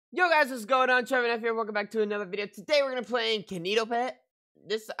Yo guys, what's going on? Trevor F here. Welcome back to another video. Today we're gonna play Kinito Pet.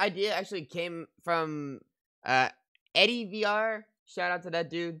 This idea actually came from Eddie VR. Shout out to that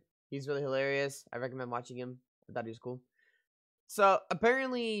dude. He's really hilarious. I recommend watching him. I thought he was cool. So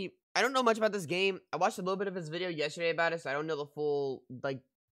apparently, I don't know much about this game. I watched a little bit of his video yesterday about it, so I don't know the full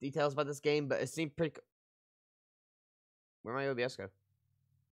details about this game, but it seemed pretty. Where'd my OBS go?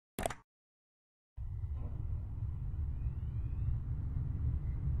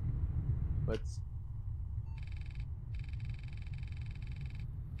 Let's.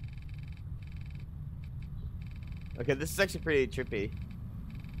 Okay, this is actually pretty trippy.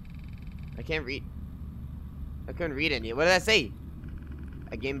 I can't read. I couldn't read any. What did I say?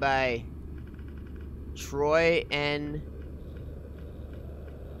 A game by Troy and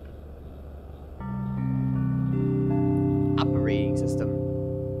operating system.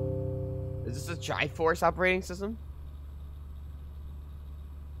 Is this a Triforce operating system?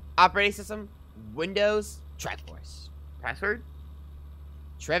 Operating system, Windows, Triforce. Password?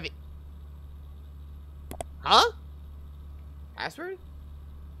 Trevi. Huh? Password?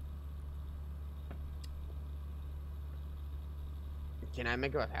 Can I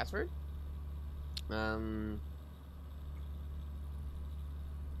make up a password? What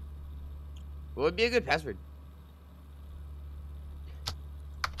would be a good password?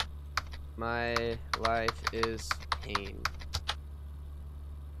 My life is pain.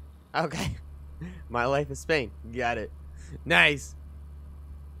 Okay. My life is Spain. Got it. Nice.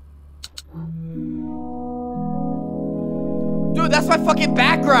 Dude, that's my fucking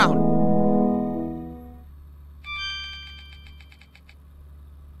background.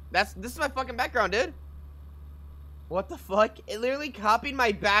 This is my fucking background, dude. What the fuck? It literally copied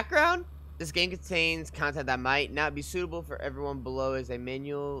my background? This game contains content that might not be suitable for everyone. Below is a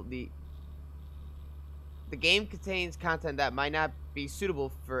manual. The game contains content that might not be suitable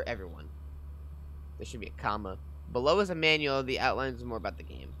for everyone. There should be a comma. Below is a manual. The outlines more about the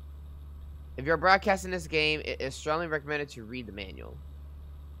game. If you're broadcasting this game, it is strongly recommended to read the manual.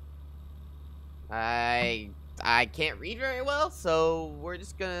 I can't read very well, so we're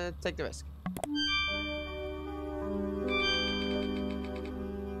just gonna take the risk.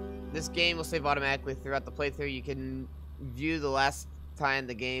 This game will save automatically throughout the playthrough. You can view the last time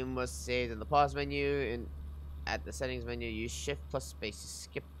the game was saved in the pause menu, and at the settings menu, use shift plus space to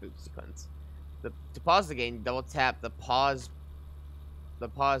skip boot sequence. To pause the game, double tap the pause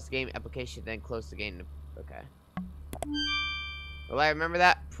game application, then close the game. Okay. Will I remember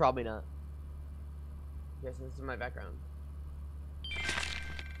that? Probably not. Yes, this is my background.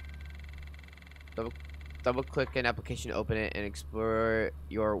 Double click an application to open it and explore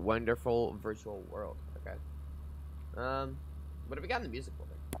your wonderful virtual world. Okay. What have we got in the music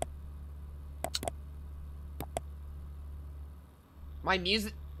folder? My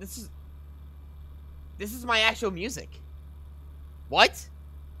music. This is my actual music. What?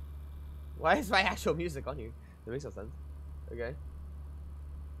 Why is my actual music on here? That makes no sense. Okay.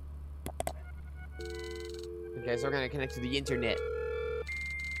 Okay, so we're gonna connect to the internet.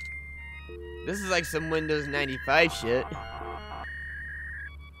 This is like some Windows 95 shit.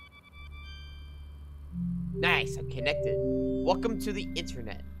 Nice, I'm connected. Welcome to the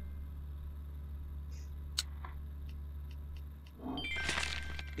internet.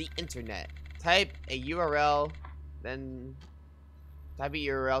 The internet. Type a URL, then type a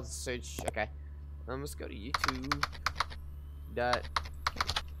URL to search. Okay. Let's go to YouTube. Let's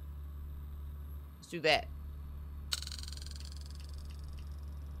do that.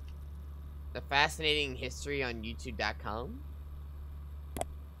 The fascinating history on YouTube.com.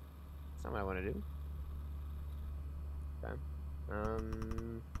 That's not what I want to do. Okay.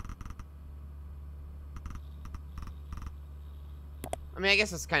 I mean, I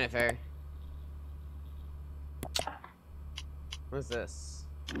guess that's kind of fair. What's this?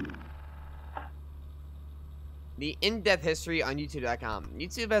 The in-depth history on YouTube.com.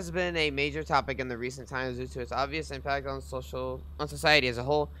 YouTube has been a major topic in the recent times due to its obvious impact on society as a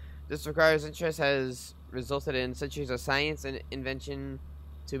whole. This requires interest has resulted in centuries of science and invention.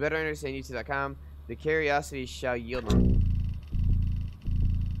 To better understand YouTube.com, the curiosity shall yield.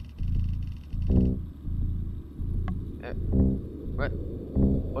 What?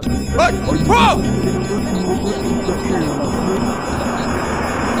 What? What? Whoa!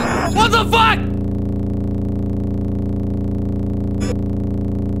 What the fuck?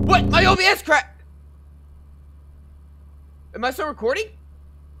 What? My OBS cracked. Am I still recording?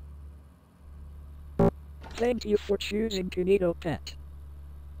 Thank you for choosing Kinito Pet.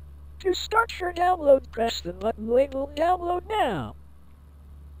 To start your download, press the button labeled Download Now.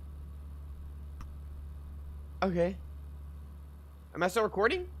 Okay. Am I still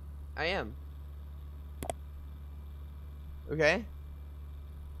recording? I am. Okay.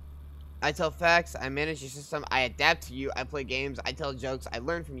 I tell facts. I manage your system. I adapt to you. I play games. I tell jokes. I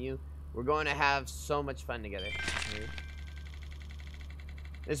learn from you. We're going to have so much fun together. Okay.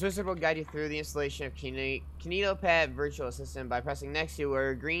 This wizard will guide you through the installation of Kinito Pet Virtual Assistant by pressing next to or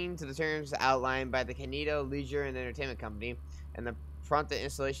agreeing to the terms outlined by the Kinito Leisure and Entertainment Company and the prompt the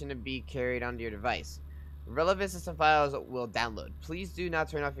installation to be carried onto your device. Relevant system files will download. Please do not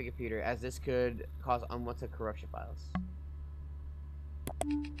turn off your computer as this could cause unwanted corruption files.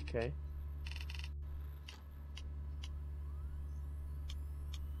 Okay.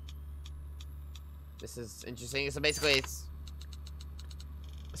 This is interesting. So basically it's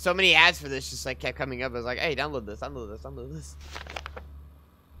so many ads for this just like kept coming up. I was like, hey, download this, download this, download this.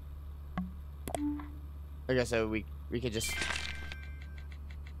 Okay, so we could just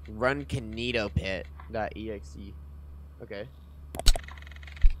run KinitoPet.exe. Okay.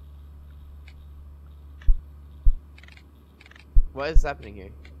 What is happening here?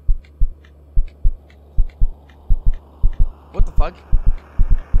 What the fuck?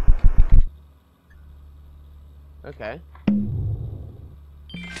 Okay.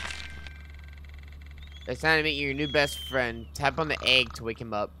 It's time to meet your new best friend. Tap on the egg to wake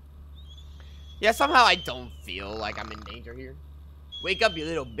him up. Yeah, somehow I don't feel like I'm in danger here. Wake up, you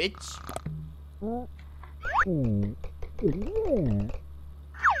little bitch.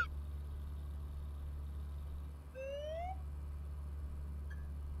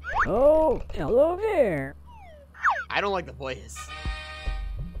 Oh, hello there. I don't like the voice.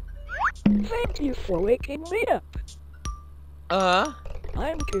 Thank you for waking me up.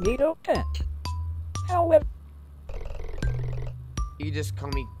 I'm Kinito Pet. However, you can just call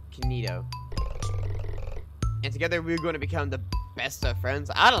me Kinito. And together we're going to become the best of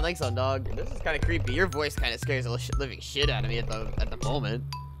friends. I don't think so, dog. This is kind of creepy. Your voice kind of scares the living shit out of me at the moment.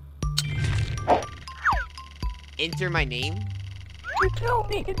 Enter my name. to tell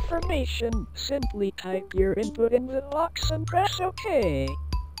me information, simply type your input in the box and press OK.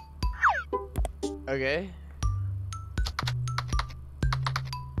 Okay.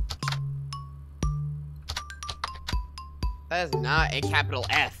 That is not a capital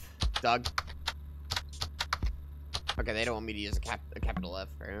F, Doug. Okay, they don't want me to use a capital F,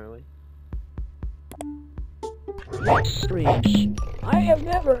 apparently. That's strange. I have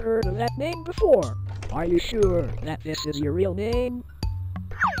never heard of that name before. Are you sure that this is your real name?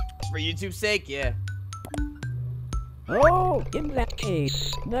 For YouTube's sake, yeah. Oh, in that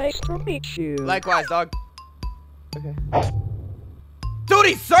case, nice to meet you. Likewise, dog. Okay. Dude,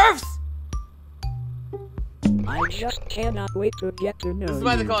 he surfs! I just cannot wait to get to know you. This is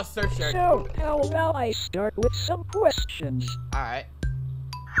why they call it Surf Shark. So, how about I start with some questions? Alright.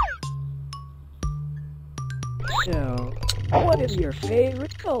 So, what is your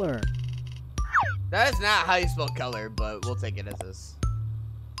favorite color? That is not how you spell color, but we'll take it as this.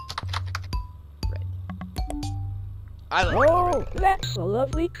 Red. I like color red. That's a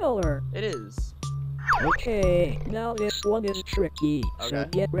lovely color. It is. Okay, now this one is tricky, so Okay.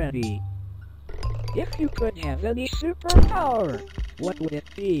 get ready. If you could have any superpower, what would it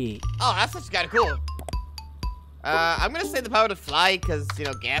be? Oh, that's actually kind of cool. I'm gonna say the power to fly, because, you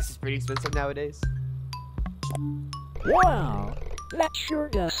know, gas is pretty expensive nowadays. Wow, that sure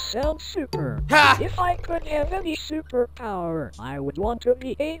does sound super. Ha! If I could have any superpower, I would want to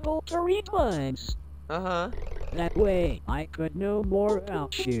be able to read minds. Uh-huh. That way, I could know more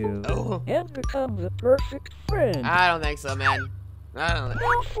about you. Oh. And become the perfect friend. I don't think so, man. I don't think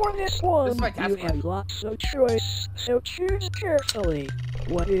Now for this one, This is my task you bar. have lots of choice, so choose carefully.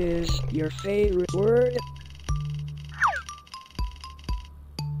 What is your favorite word?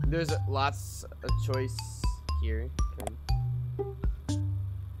 There's lots of choice here. Okay.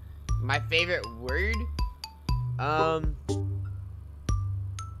 My favorite word? Cunt.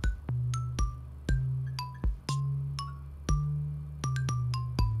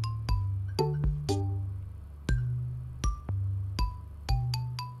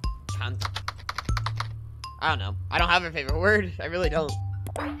 I don't know. I don't have a favorite word. I really don't.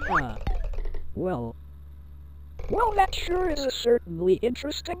 Well, that sure is a certainly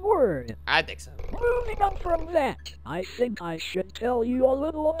interesting word. I think so. Moving on from that, I think I should tell you a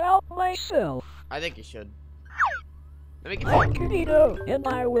little about myself. I think you should. Let me I'm get. Kinito, and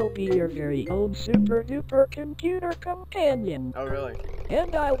I will be your very own super-duper computer companion. Oh, really?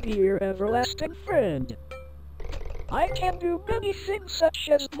 And I'll be your everlasting friend. I can do many things such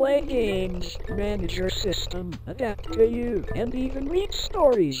as play games, manage your system, adapt to you, and even read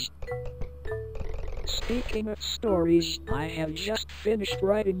stories. Speaking of stories, I have just finished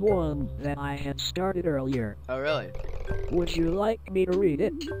writing one that I had started earlier. Oh, really? Would you like me to read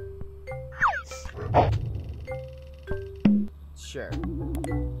it? Sure.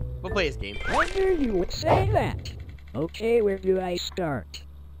 We'll play this game. I knew you would say that. Okay, where do I start?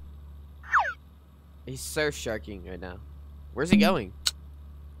 He's surf sharking right now. Where's he going?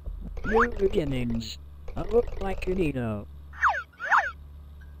 New beginnings. I look like Canito.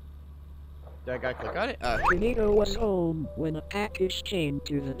 Do I gotta click on it? Canito was home when a package came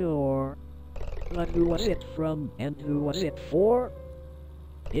to the door. But who was it from and who was it for?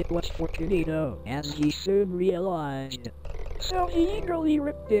 It was for Canito, as he soon realized. So he eagerly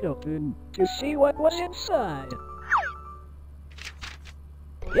ripped it open to see what was inside.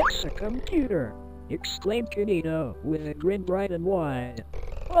 It's a computer, exclaimed Canito with a grin bright and wide.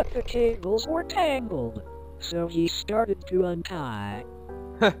 But the cables were tangled, so he started to untie.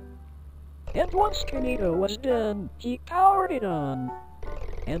 And once Canito was done, he powered it on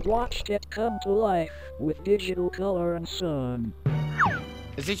and watched it come to life with digital color and sound.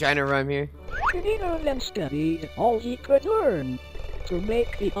 Is he trying to rhyme here? Canito then studied all he could learn to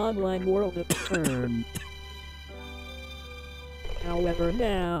make the online world a turn. However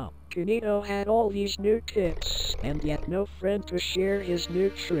now, Canito had all these new tips, and yet no friend to share his new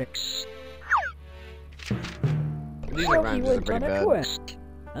tricks. These So he rhymes are went pretty on a bad. quest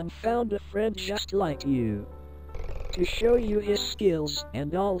and found a friend just like you to show you his skills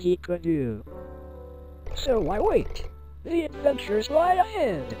and all he could do. So why wait? The adventures lie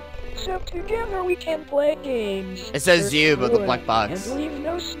ahead. So together we can play games. It says search you, for but the wood, black box. And leave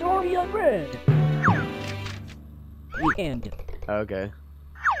no story unread. The end. Okay.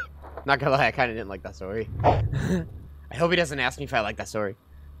 Not gonna lie, I kinda didn't like that story. I hope he doesn't ask me if I like that story.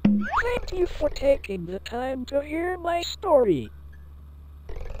 Thank you for taking the time to hear my story.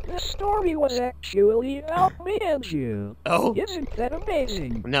 The story was actually about me and you. Oh? Isn't that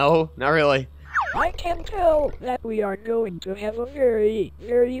amazing? No, not really. I can tell that we are going to have a very,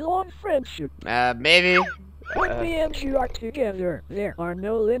 very long friendship. Maybe. When me and you are together, there are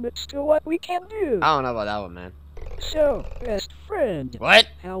no limits to what we can do. I don't know about that one, man. So, best friend, What?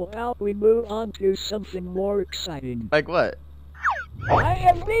 how about we move on to something more exciting? Like what? I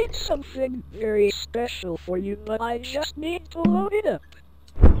have made something very special for you, but I just need to load it up.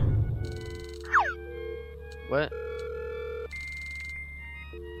 What?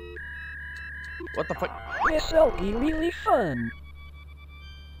 What the fuck? This'll be really fun.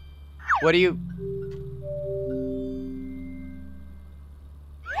 What do you...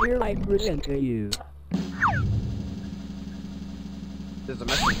 Here I present to you There's a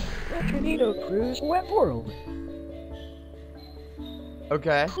message. the Canito Cruise web world.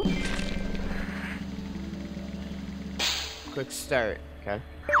 Okay. Quick start. Okay.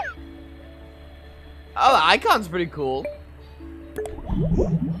 Oh, the icon's pretty cool.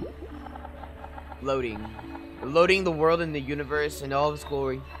 Loading. Loading the world and the universe in all of its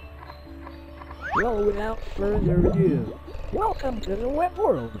glory. Well, without further ado, welcome to the web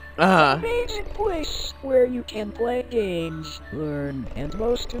world. Uh-huh. Amazing place where you can play games, learn, and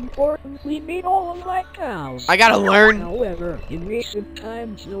most importantly, meet all of my cows. I gotta learn. However, in recent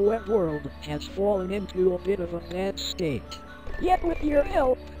times, the web world has fallen into a bit of a bad state. Yet with your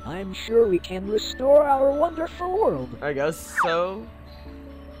help, I'm sure we can restore our wonderful world. I guess so.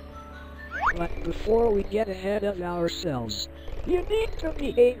 But before we get ahead of ourselves, you need to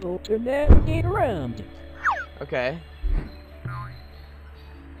be able to navigate around. Okay.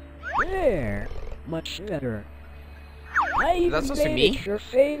 There. Much better. I Is that even supposed to made be me? it your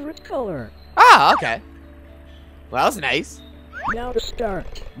favorite color. Ah, okay. Well, that was nice. Now to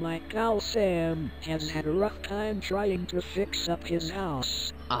start, my cow Sam has had a rough time trying to fix up his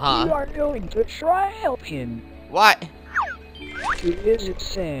house. Uh-huh. You are going to try help him. What? To visit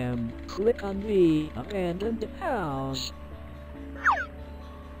Sam, click on the abandoned house.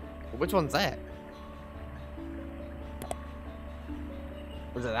 Which one's that?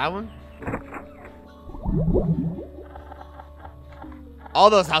 Was it that one? All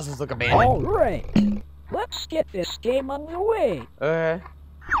those houses look abandoned. Alright, let's get this game on the way. Okay.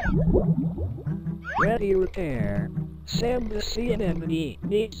 Ready, repair. Sam the sea anemone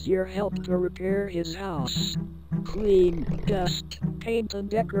needs your help to repair his house. Clean, dust, paint and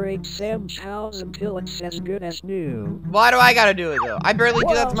decorate Sam's house until it's as good as new. Why do I gotta do it though? I barely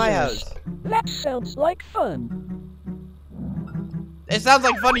do that to my Wowzers. house. That sounds like fun. It sounds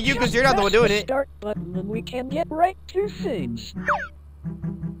like fun to you because you're not the one Press doing it. Start button and we can get right to things.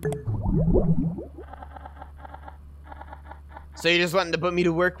 So you just wanting to put me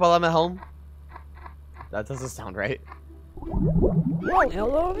to work while I'm at home? That doesn't sound right. Well,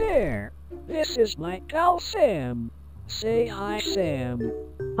 hello there. This is my pal Sam. Say hi, Sam.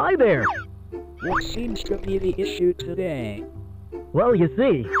 Hi there. What seems to be the issue today? Well, you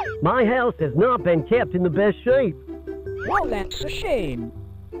see, my house has not been kept in the best shape. Well, that's a shame.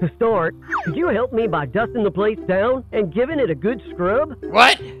 To start, could you help me by dusting the place down and giving it a good scrub?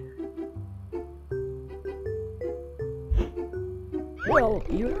 What? Well,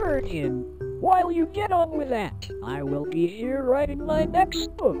 you heard him. While you get on with that, I will be here writing my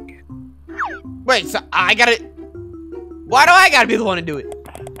next book. Wait, so I gotta... Why do I gotta be the one to do it?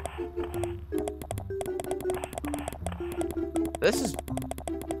 This is...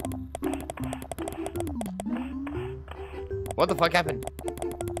 What the fuck happened?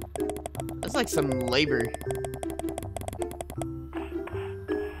 That's like some labor.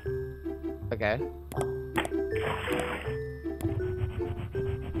 Okay.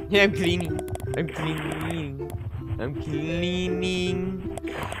 Yeah, I'm cleaning. I'm cleaning. I'm cleaning.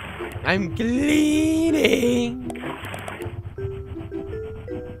 I'm cleaning.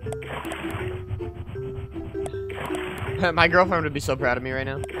 My girlfriend would be so proud of me right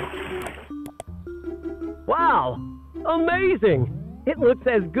now. Wow! Amazing! It looks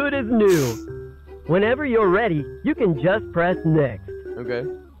as good as new. Whenever you're ready, you can just press next. Okay.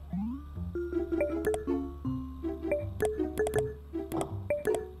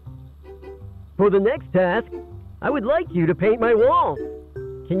 For the next task, I would like you to paint my walls.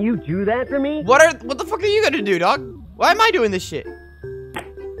 Can you do that for me? What the fuck are you gonna do, dog? Why am I doing this shit?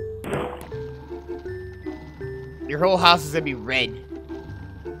 Your whole house is gonna be red.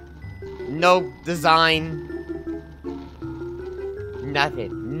 No design.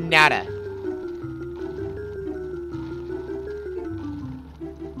 Nothing. Nada.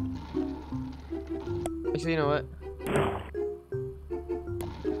 Actually, you know what?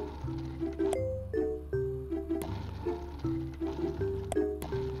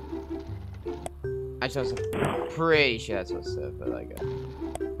 Actually, I'm pretty sure that's what's up, but like,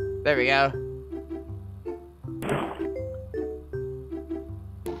 there we go.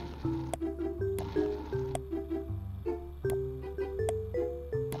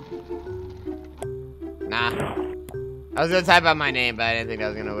 Nah. I was gonna type out my name, but I didn't think that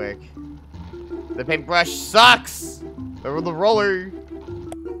was gonna work. The paintbrush sucks! Over the roller!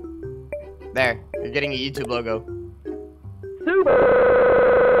 There. You're getting a YouTube logo.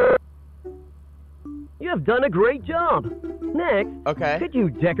 Super! You have done a great job. Next, Okay. could you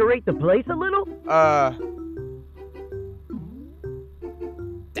decorate the place a little?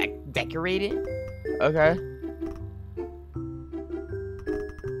 Decorate it? Okay.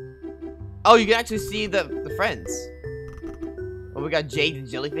 Oh, you can actually see the friends. Oh, we got Jade the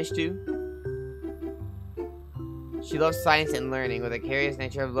jellyfish too. She loves science and learning. With a curious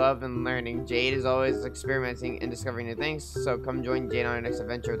nature of love and learning, Jade is always experimenting and discovering new things. So come join Jade on our next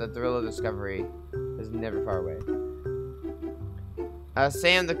adventure. The thrill of discovery is never far away.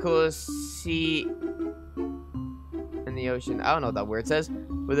 Sam, the coolest sea in the ocean. I don't know what that word says.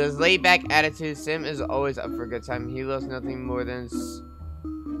 With his laid-back attitude, Sam is always up for a good time. He loves nothing more than...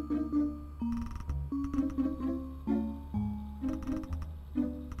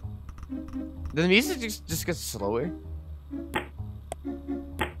 The music just gets slower.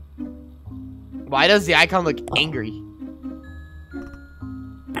 Why does the icon look angry?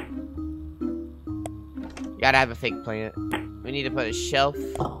 You gotta have a fake planet. We need to put a shelf.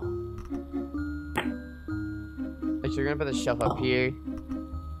 Actually, we're gonna put the shelf up here.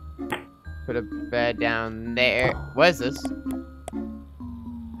 Put a bed down there. What is this?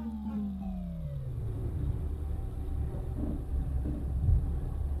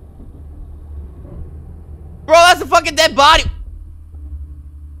 Bro, that's a fucking dead body!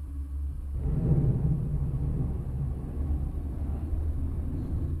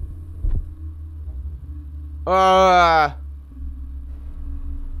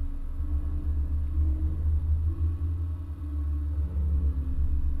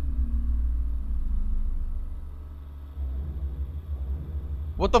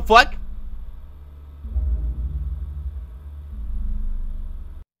 What the fuck?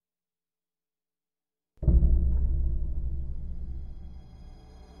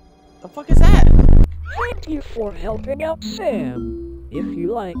 The fuck is that? Thank you for helping out Sam. If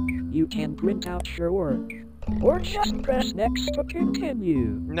you like, you can print out your work. Or just press next to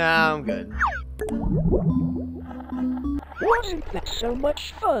continue. No, I'm good. Wasn't that so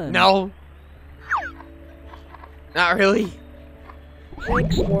much fun? No. Not really.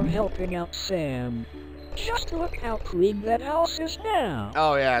 Thanks for helping out Sam. Just look how clean that house is now.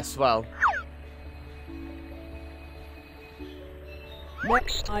 Oh yeah, swell.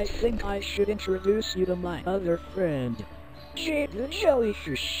 Next, I think I should introduce you to my other friend, Jade the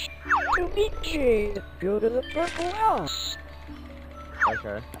jellyfish. To meet Jade, go to the purple house.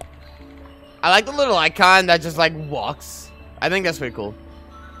 Okay. I like the little icon that just like walks I think that's pretty cool.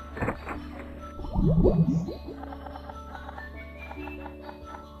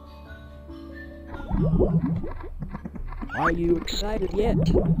 Are you excited yet?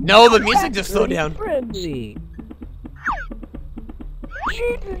 No, the music just slowed down. Frenzy.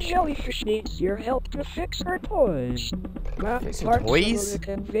 Jade the jellyfish needs your help to fix her toys. Grab Fix her parts toys? of the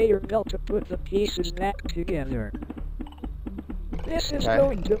conveyor belt to put the pieces back together. This is Okay.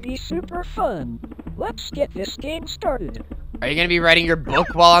 going to be super fun. Let's get this game started. Are you gonna be writing your book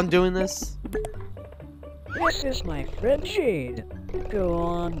while I'm doing this? This is my friend Jade. Go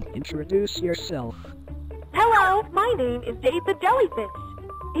on, introduce yourself. Hello, my name is Jade the Jellyfish.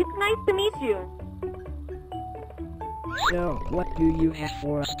 It's nice to meet you. So, what do you have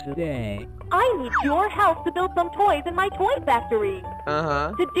for us today? I need your help to build some toys in my toy factory.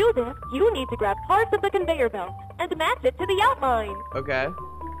 Uh-huh. To do this, you need to grab parts of the conveyor belt and match it to the outline. Okay.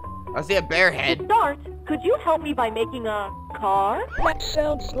 I see a bear To head. start, could you help me by making a car? That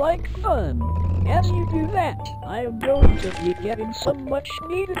sounds like fun. As you do that, I am going to be getting some much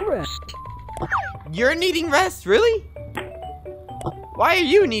needed rest. You're needing rest, really? Why are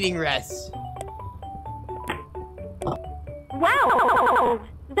you needing rest? Wow!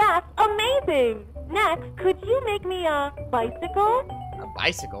 That's amazing! Next, could you make me a bicycle? A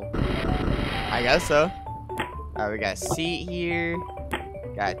bicycle? I guess so. Alright, we got a seat here.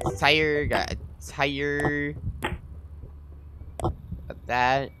 Got a tire. Got a tire. Got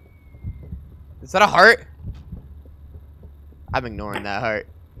that. Is that a heart? I'm ignoring that heart.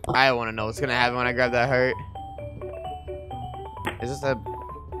 I want to know what's gonna happen when I grab that heart. Is this a...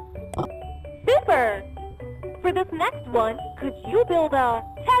 Super! For this next one, could you build a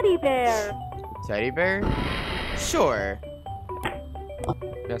teddy bear? teddy bear? Sure.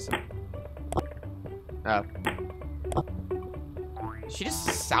 Yes. Oh. She just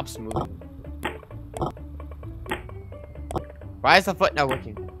stops moving. Why is the foot not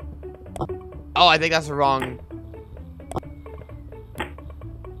working? Oh, I think that's the wrong...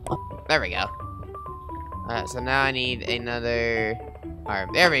 There we go. Alright, so now I need another arm.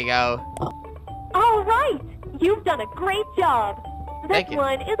 There we go. All right! You've done a great job. This Thank you.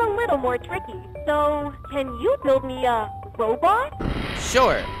 one is a little more tricky. So, can you build me a robot?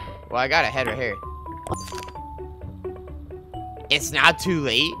 Sure. Well, I got a head right here. It's not too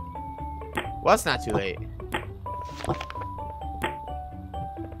late? Well, it's not too late.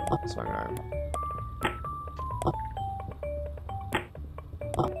 This one arm.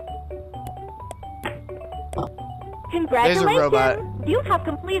 Congratulations! robot. You have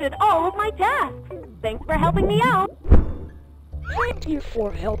completed all of my tasks. Thanks for helping me out. Thank you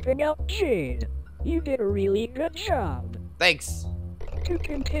for helping out Jade. You did a really good job. Thanks. To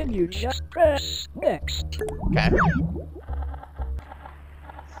continue, just press next. Okay.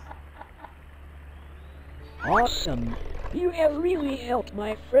 Awesome. You have really helped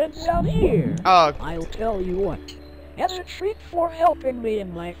my friends out here. Oh, I'll tell you what. As a treat for helping me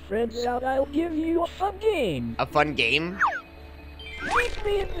and my friends out, I'll give you a fun game. a fun game? Meet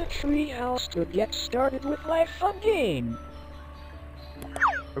me in the treehouse to get started with my fun game.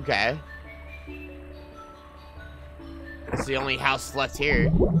 Okay. It's the only house left here.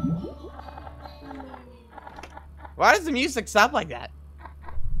 Why does the music stop like that?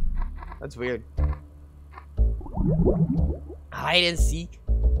 That's weird. Hide and seek.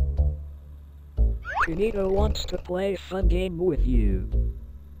 Kanito wants to play a fun game with you.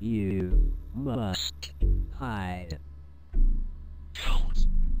 You must hide.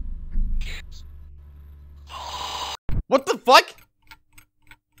 What the fuck?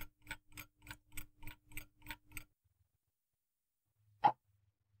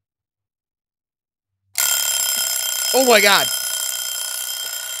 Oh my god.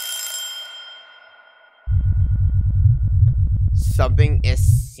 Something is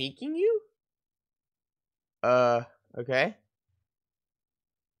seeking you? Okay.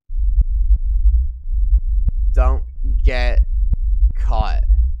 Don't get caught.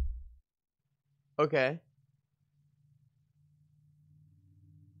 Okay.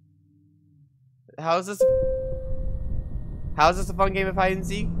 How is this a fun game if I didn't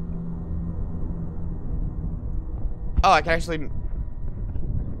seek? Oh, I can actually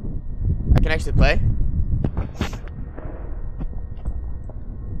play?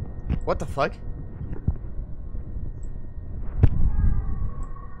 What the fuck?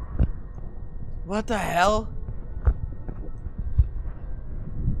 What the hell?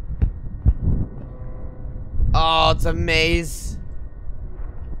 Oh, it's a maze.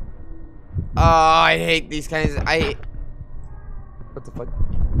 Oh, I hate these kinds of, what the fuck?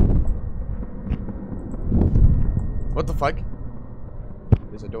 What the fuck?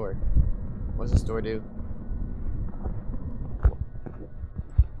 There's a door. What does this door do?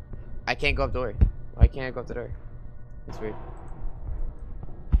 I can't go up the door. Why can't I go up the door? That's weird.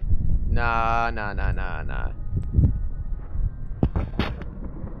 Nah. Can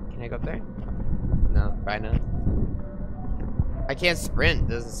I go up there? No, probably not. I can't sprint,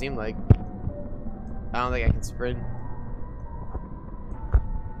 doesn't seem like. I don't think I can sprint.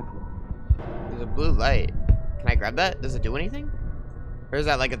 There's a blue light. Can I grab that? Does it do anything? Or is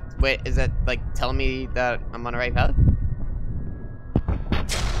that like a... Wait, is that like telling me that I'm on the right path?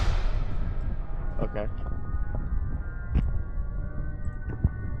 Okay.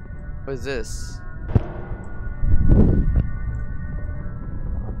 What is this?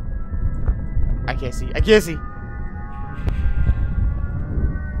 I can't see. I can't see.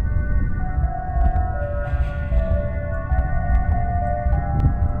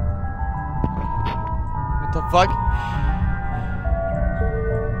 What the fuck?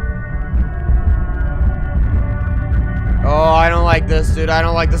 Oh, I don't like this, dude. I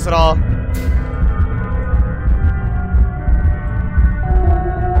don't like this at all.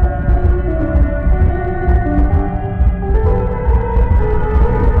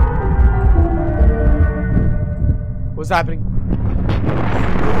 What's happening?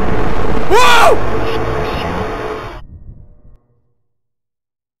 Whoa!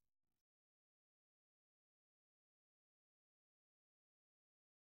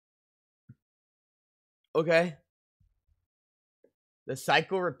 Okay. The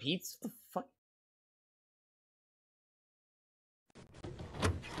cycle repeats? What the fuck?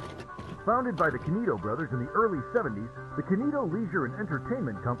 Founded by the Canito brothers in the early 70s, the Canito Leisure and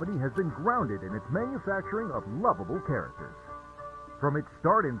Entertainment Company has been grounded in its manufacturing of lovable characters. From its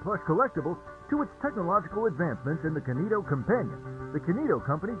start in plush collectibles to its technological advancements in the Canito Companion, the Canito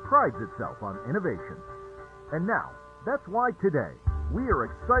Company prides itself on innovation. And now, that's why today, we are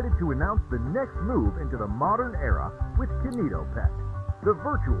excited to announce the next move into the modern era with Canito Pet, the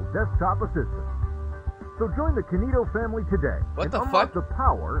virtual desktop assistant. So join the Canito family today and unlock the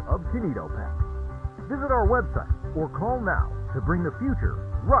power of Canito Pet. Visit our website or call now to bring the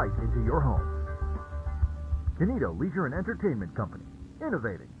future right into your home. Canito Leisure and Entertainment Company,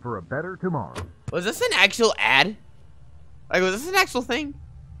 innovating for a better tomorrow. Was this an actual ad? Like, was this an actual thing?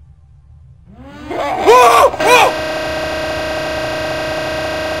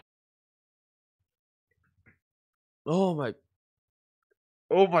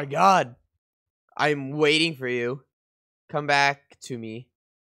 Oh my god. I'm waiting for you. Come back to me.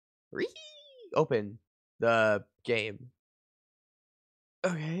 Open the game.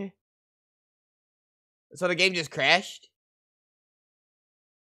 Okay. So the game just crashed?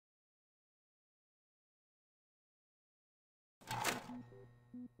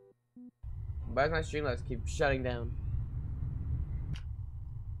 Why does my Streamlabs keep shutting down?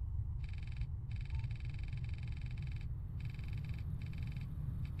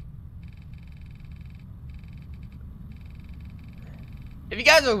 If you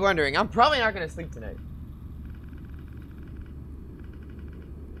guys are wondering, I'm probably not gonna sleep tonight.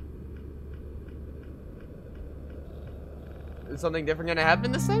 Is something different gonna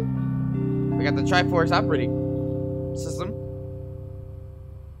happen this time? We got the Triforce operating system.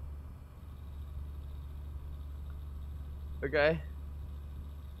 Okay.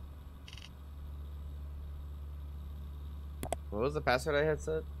 What was the password I had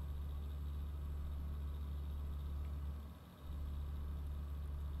set?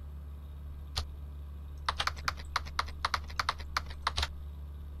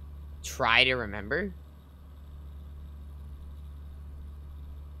 Try to remember?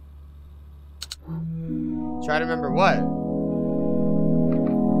 Try to remember what?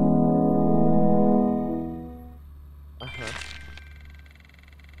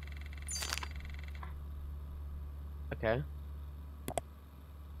 Okay.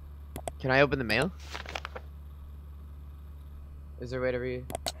 Can I open the mail? Is there a way to read?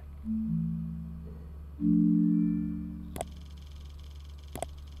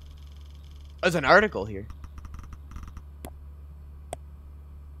 There's an article here.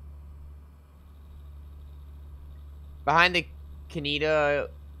 Behind the Canito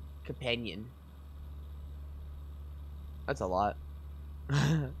Companion. That's a lot.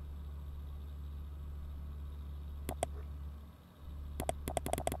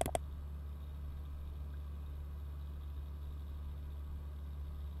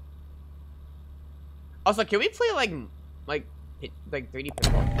 Also, can we play like 3D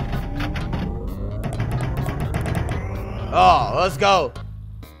pinball? Oh, let's go.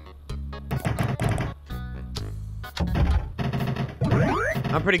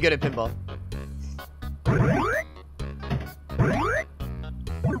 I'm pretty good at pinball.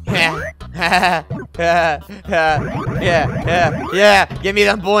 Yeah. Give me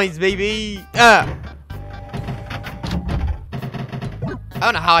them points, baby. I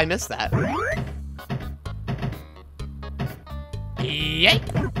don't know how I missed that. Yay!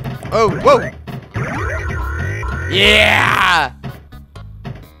 Oh, whoa! Yeah!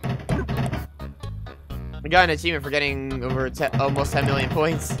 I got an achievement for getting over almost 10 million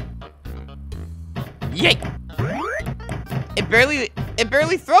points. Yay! It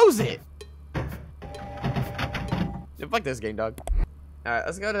barely throws it. Yeah, fuck this game, dog. All right,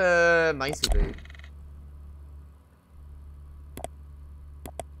 let's go to Minesweeper.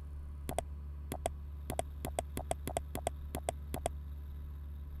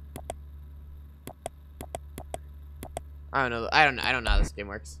 I don't know. I don't know how this game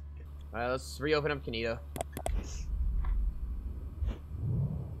works. All right, let's reopen up Kanito.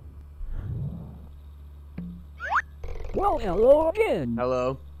 Well, hello again.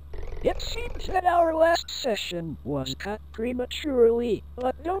 Hello. It seems that our last session was cut prematurely,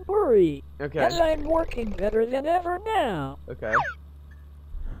 but don't worry, Okay. as I'm working better than ever now. Okay.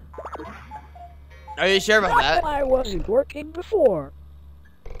 Are you sure about Not that? that I wasn't working before.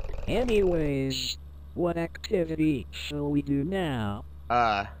 Anyways, what activity shall we do now?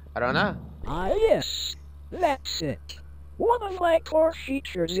 I don't know. Ah yes, that's it. One of my core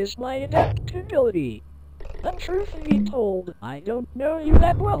features is my adaptability. And truth be told, I don't know you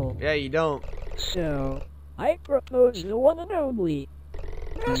that well. Yeah, you don't. So, I propose the one and only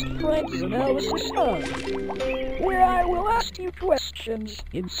best friends analysis hub, where I will ask you questions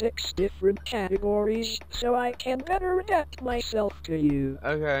in 6 different categories so I can better adapt myself to you.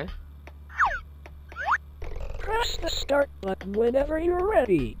 Okay. Press the start button whenever you're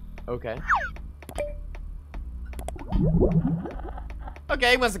ready. Okay.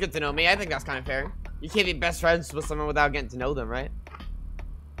 Okay, he wants to get to know me. I think that's kind of fair. You can't be best friends with someone without getting to know them, right?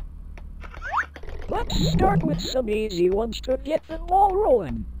 Let's start with some easy ones to get the ball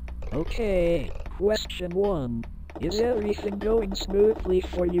rolling. Okay, question 1. Is everything going smoothly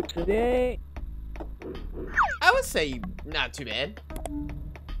for you today? I would say not too bad.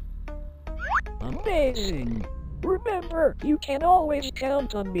 Amazing! Remember, you can always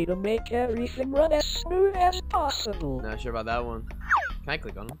count on me to make everything run as smooth as possible. Not sure about that one. Can I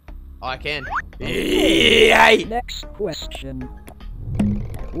click on them? Oh, I can. Okay. Next question.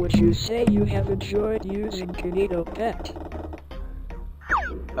 Would you say you have enjoyed using Kanito Pet?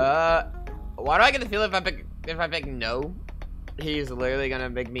 Why do I get the feeling if I pick no, he's literally gonna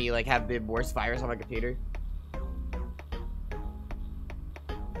make me like have the worst virus on my computer?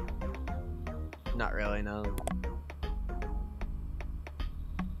 Not really, no.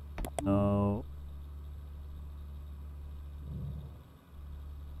 Oh.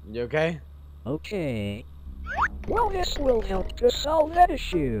 You okay? Okay. Well, this will help to solve that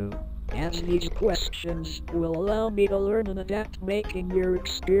issue, as these questions will allow me to learn and adapt, making your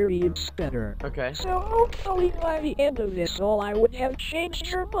experience better. Okay. So hopefully by the end of this all I would have changed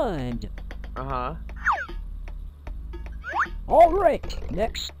your mind. Uh-huh. Alright,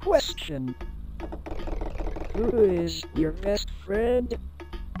 next question. Who is your best friend?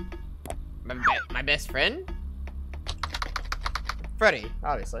 My best friend? Freddy,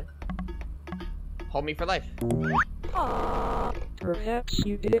 obviously. Hold me for life. Ah, perhaps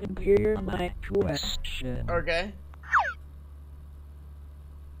you didn't hear my question. Okay.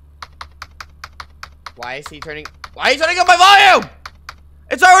 Why are you turning up my volume?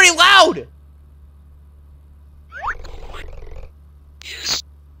 It's already loud!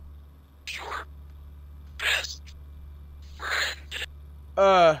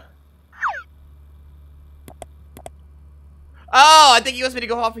 Oh, I think he wants me to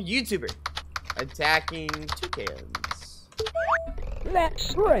go off a YouTuber. Attacking toucans.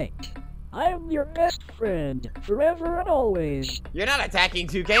 That's right. I'm your best friend, forever and always. You're not attacking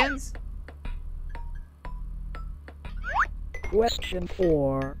toucans? Question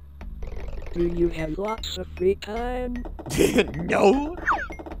 4. Do you have lots of free time? No.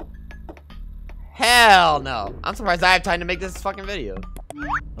 Hell no. I'm surprised I have time to make this fucking video.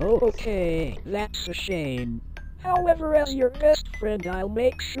 Okay, that's a shame. However, as your best friend, I'll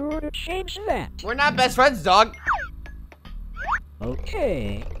make sure to change that. We're not best friends, dog.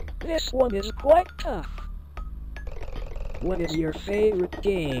 Okay, this one is quite tough. What is your favorite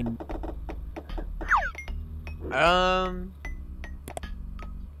game?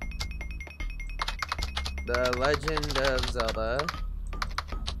 The Legend of Zelda.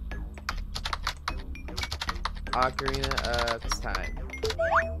 Ocarina of Time.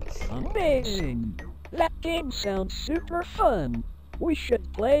 Amazing! That game sounds super fun. We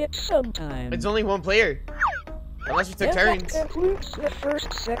should play it sometime. It's only one player. Unless you took And turns. that concludes the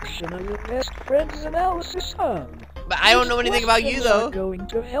first section of the best friends analysis hub. But I don't know These anything about you, questions are though. going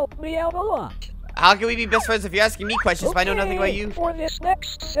to help me out a lot. How can we be best friends if you're asking me questions if I know nothing about you? For this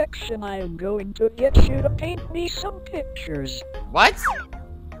next section, I am going to get you to paint me some pictures. What?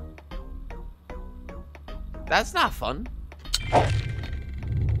 That's not fun.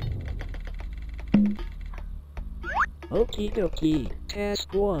 Okie dokie.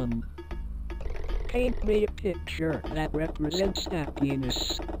 Task 1. Paint me a picture that represents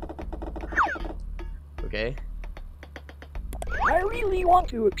happiness. Okay. I really want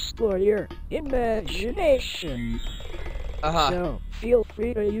to explore your imagination. Uh-huh. So, feel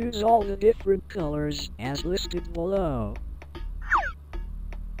free to use all the different colors as listed below.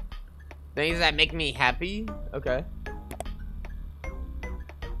 Things that make me happy? Okay.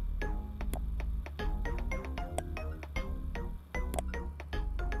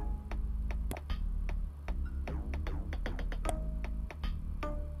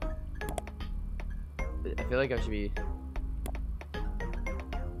 I feel like I should be...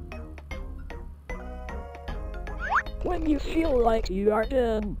 When you feel like you are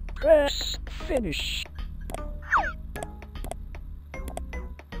done, press finish.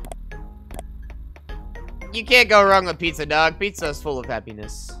 You can't go wrong with pizza, dog. Pizza is full of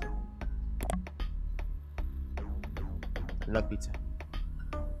happiness. I love pizza.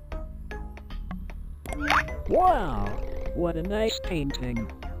 Wow, what a nice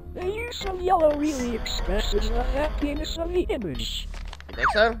painting. The use of yellow really expresses the happiness of the image. You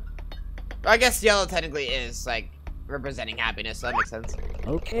think so? I guess yellow technically is, like, representing happiness, so that makes sense.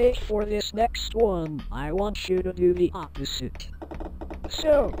 Okay, for this next one, I want you to do the opposite.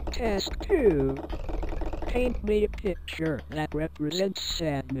 So, task 2. Paint me a picture that represents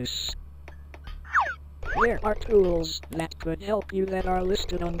sadness. There are tools that could help you that are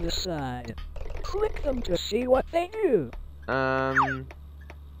listed on the side. Click them to see what they do.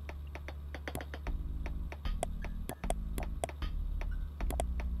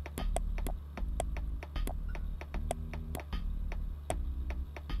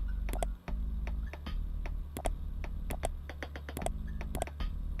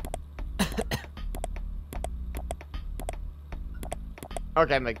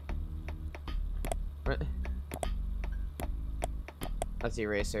 Okay, I'm like... What? Let's see,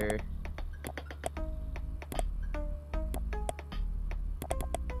 eraser.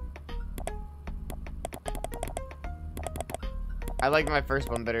 I like my first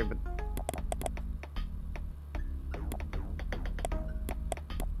one better, but...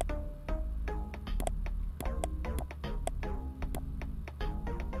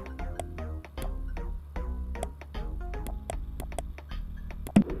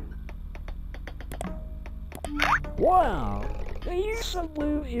 Wow, the use of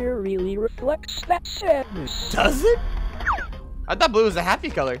blue here really reflects that sadness. Does it? I thought blue was a happy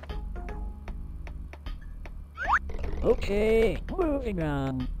color. Okay, moving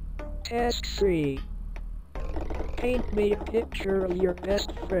on. Task 3. Paint me a picture of your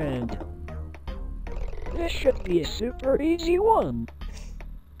best friend. This should be a super easy one.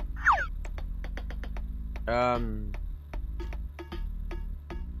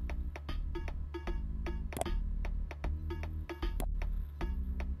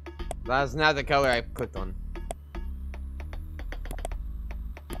 That's not the color I clicked on.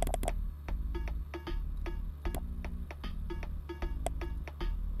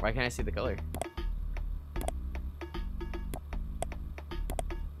 Why can't I see the color?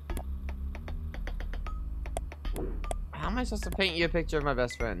 How am I supposed to paint you a picture of my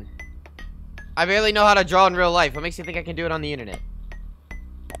best friend? I barely know how to draw in real life. What makes you think I can do it on the internet?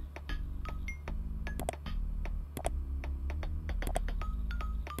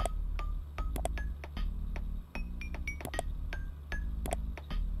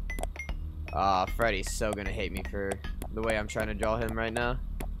 Ah, Freddy's so gonna hate me for the way I'm trying to draw him right now.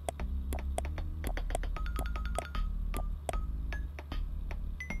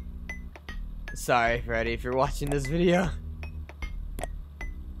 Sorry, Freddy, if you're watching this video.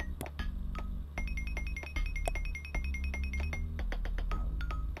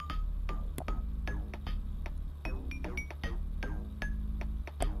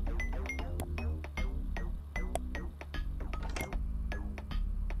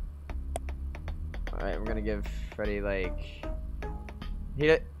 Alright, we're gonna give Freddy, like...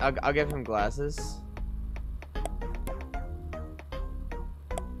 I'll give him glasses.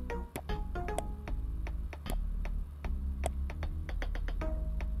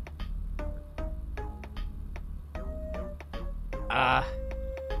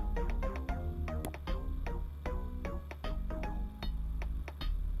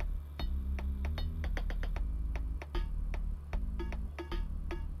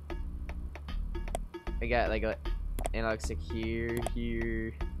 I got like a analog stick here.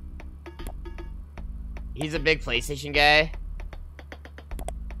 He's a big PlayStation guy.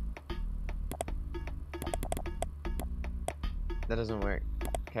 That doesn't work.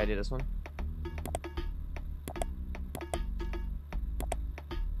 Can I do this one?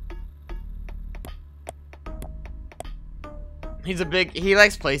 He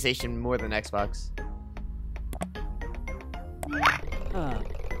likes PlayStation more than Xbox.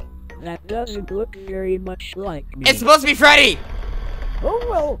 That doesn't look very much like me. It's supposed to be Freddy! Oh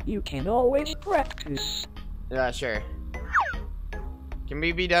well, you can always practice. Yeah, sure. Can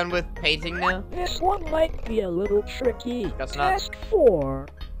we be done with painting now? This one might be a little tricky. Guess not. Task 4.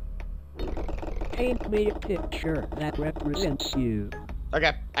 Paint me a picture that represents you.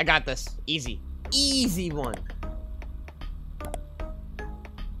 Okay, I got this. Easy. Easy one.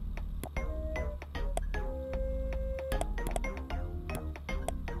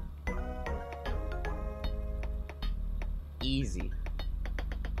 Easy.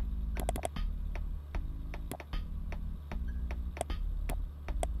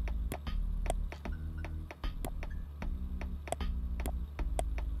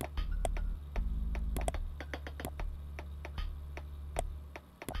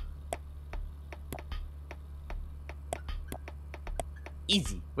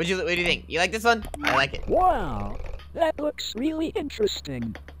 Easy. What do you think? You like this one? I like it. Wow, that looks really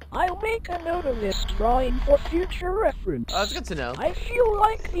interesting. I'll make a note of this drawing for future reference. Oh, that's good to know. I feel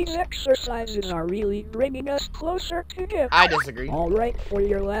like these exercises are really bringing us closer together. I disagree. Alright, for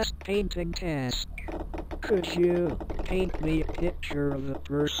your last painting task, could you paint me a picture of the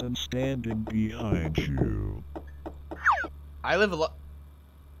person standing behind you? I live alone.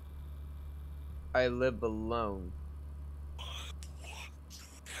 I live alone.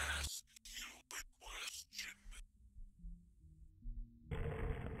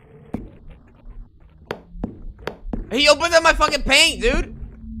 He opened up my fucking paint, dude!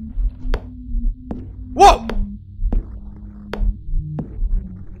 Whoa!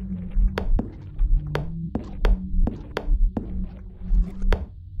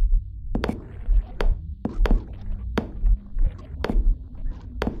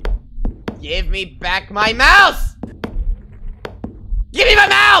 Give me back my mouse! Give me my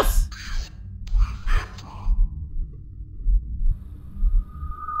mouse!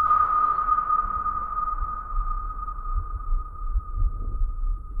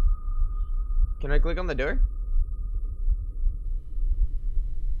 Can I click on the door?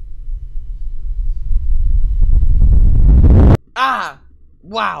 Ah!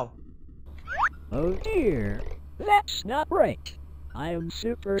 Wow! Oh dear, that's not right. I am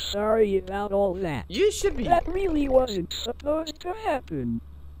super sorry about all that. You should be. That really wasn't supposed to happen.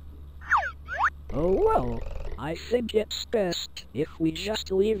 Oh well, I think it's best if we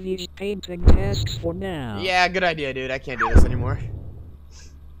just leave these painting tasks for now. Yeah, good idea, dude. I can't do this anymore.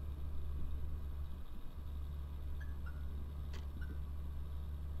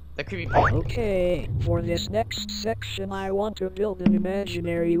 That could be fun. Okay, for this next section I want to build an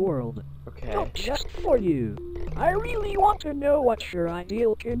imaginary world. Okay. Not just for you. I really want to know what your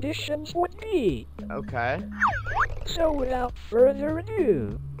ideal conditions would be. Okay. So without further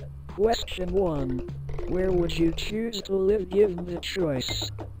ado, question 1. Where would you choose to live given the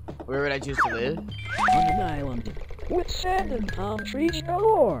choice? Where would I choose to live? On an island, with sand and palm trees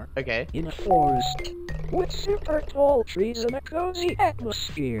galore. Okay. In a forest, with super tall trees and a cozy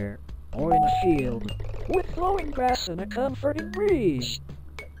atmosphere. Or in a field, with flowing grass and a comforting breeze.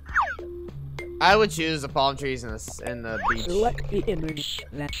 I would choose the palm trees and the beach. Select the image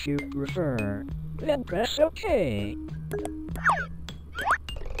that you prefer, then press OK.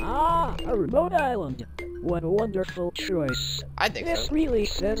 Ah, a remote island. What a wonderful choice. I think This so. really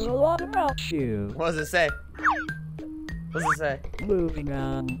says a lot about you. What does it say? What does it say? Moving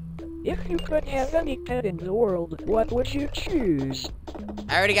on. If you could have any pet in the world, what would you choose?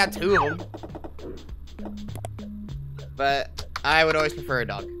 I already got 2 of them. But I would always prefer a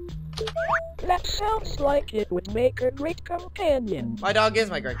dog. That sounds like it would make a great companion. My dog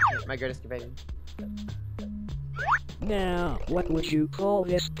is my greatest companion. Now, what would you call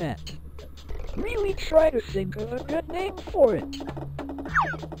this pet? Really try to think of a good name for it.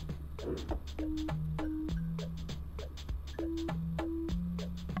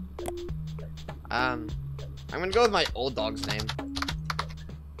 I'm gonna go with my old dog's name.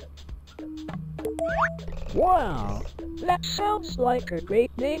 Wow, that sounds like a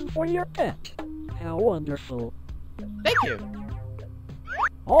great name for your pet. How wonderful. Thank you.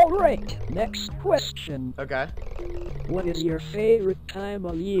 Alright, next question. Okay. What is your favorite time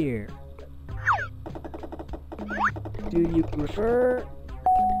of year? Do you prefer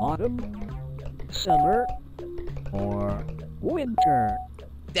autumn, Summer or winter?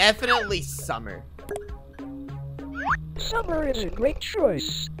 Definitely summer. Summer is a great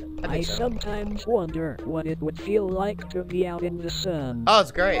choice. I sometimes wonder what it would feel like to be out in the sun. Oh,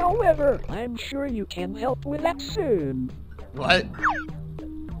 it's great. However, I'm sure you can help with that soon. What?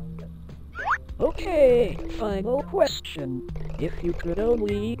 Okay, final question. If you could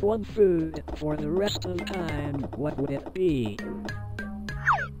only eat one food for the rest of time, what would it be?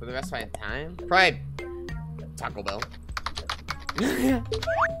 For the rest of my time? Probably Taco Bell.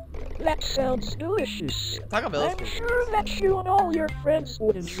 That sounds delicious. Taco Bell. I'm sure that you and all your friends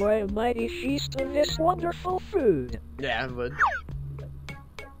would enjoy a mighty feast of this wonderful food. Yeah, I would.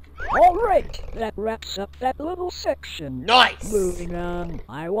 Alright, that wraps up that little section. Nice! Moving on,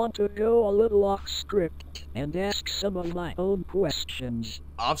 I want to go a little off script and ask some of my own questions.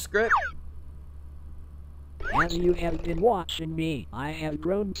 Off script? As you have been watching me, I have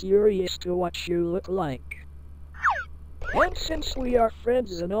grown curious to what you look like. And since we are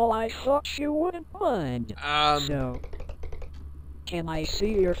friends and all, I thought you wouldn't mind. So, can I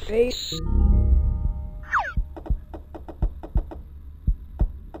see your face?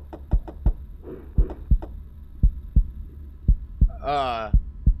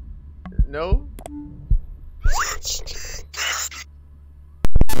 No?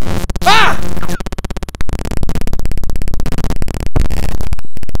 Ah!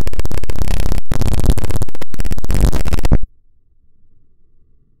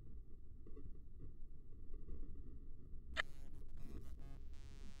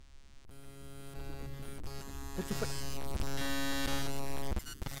 What the fuck?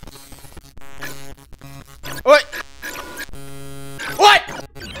 What? What?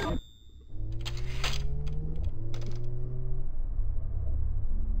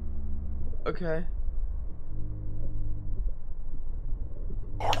 Okay.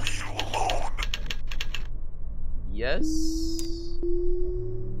 Are you alone? Yes.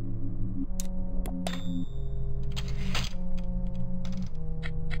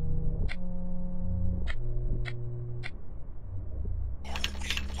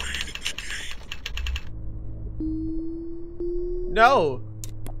 No.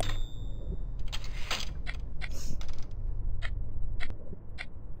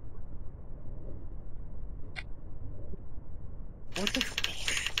 What the f-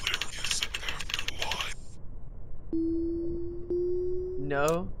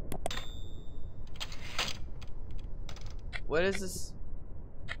 No. What is this?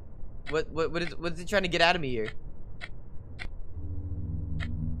 What is he trying to get out of me here?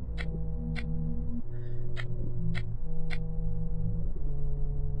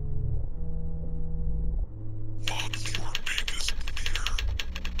 What's your biggest fear?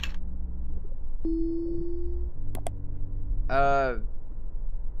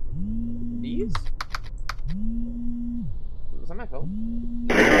 These? Was that my phone?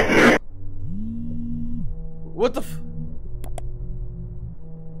 What the f-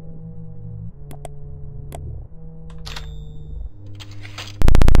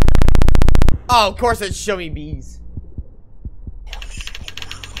 Oh, of course it's show me bees. Are you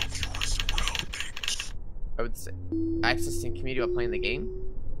aware of your surroundings? I would say accessing community while playing the game.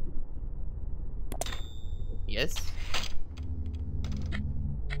 Yes.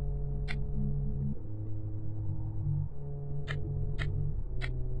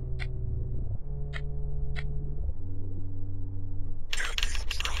 Can you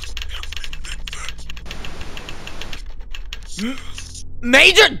trust everything that says?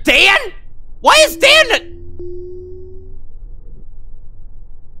 Major Dan? Why is Dan?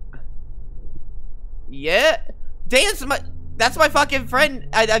 Yeah, Dan's my. That's my fucking friend.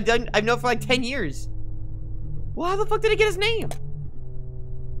 I've known for like 10 years. Well, how the fuck did he get his name?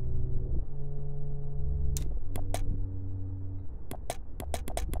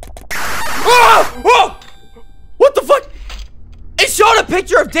 Oh! Oh! What the fuck? It showed a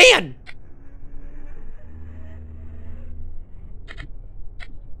picture of Dan.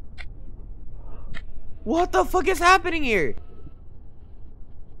 What the fuck is happening here?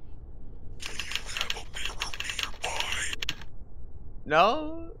 Do you have a mirror nearby?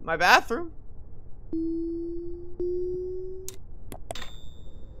 No, my bathroom.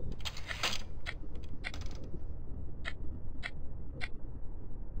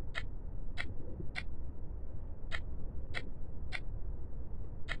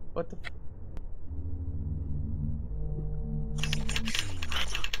 What the?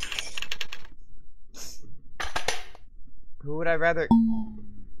 Who would I rather?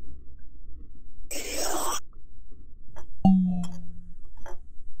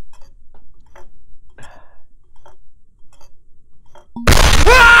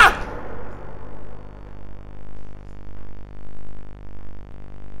 Ah!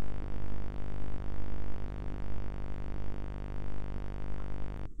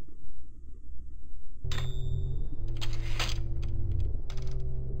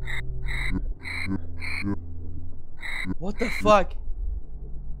 What the fuck?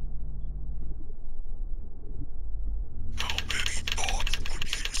 How many thoughts would you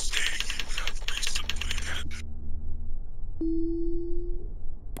say you have recently had?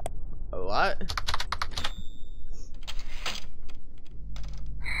 A lot?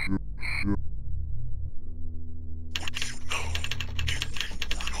 Would you know if you were no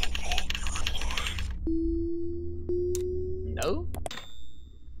longer alive? No?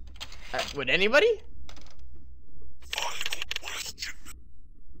 Would anybody? Final question.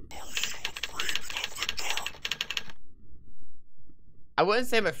 Are you afraid of the dark? I wouldn't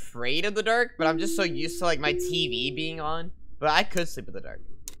say I'm afraid of the dark, but I'm just so used to like my TV being on. But I could sleep in the dark.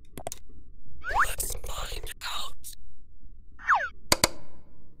 Let's find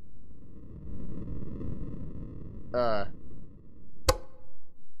out.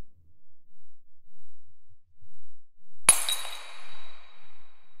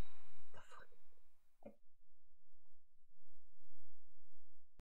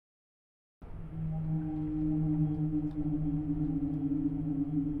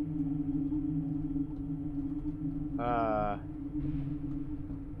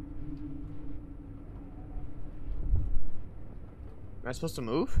 Am I supposed to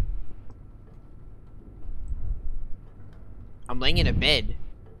move? I'm laying in a bed.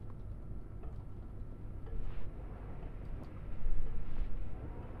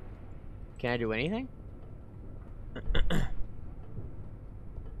 Can I do anything?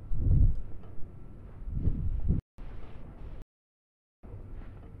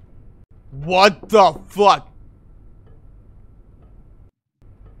 What the fuck?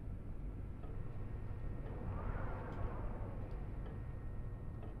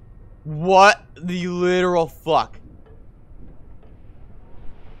 What the literal fuck?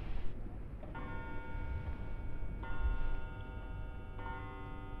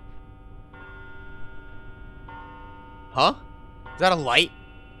 Huh? Is that a light?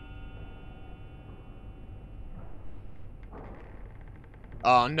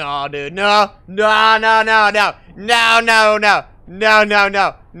 Oh no, dude. No. No, no, no, no. No, no, no. No, no,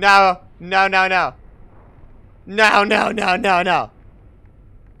 no. No. No, no, no. No, no, no, no, no.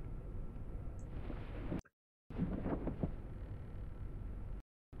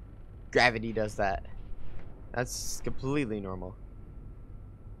 Gravity does that. That's completely normal.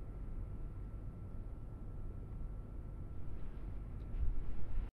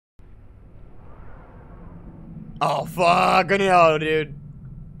 Oh, fuck no, dude.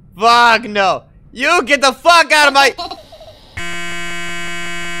 Fuck no. You get the fuck out of my...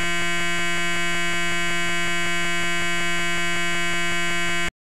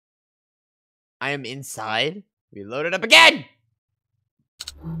 I am inside. Reload it up again.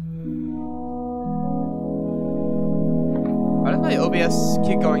 Why does my OBS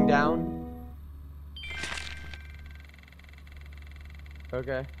keep going down?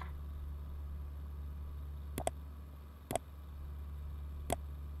 Okay.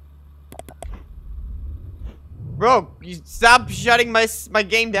 Bro, you stop shutting my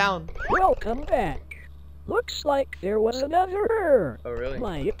game down. Welcome back. Looks like there was another error. Oh, really?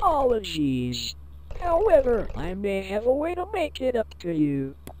 My apologies. However, I may have a way to make it up to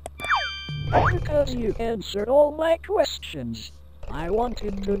you. Because you answered all my questions, I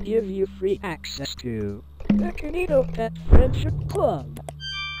wanted to give you free access to the Canito Pet Friendship Club.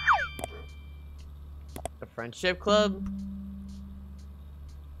 The Friendship Club?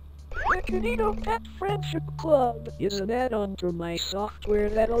 The Canito Pet Friendship Club is an add-on to my software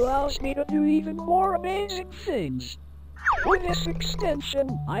that allows me to do even more amazing things. With this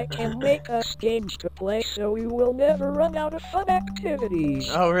extension, I can make us games to play so we will never run out of fun activities.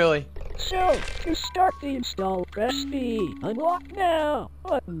 Oh, really? So, to start the install, press the Unlock Now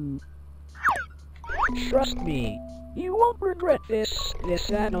button. Trust me, you won't regret this.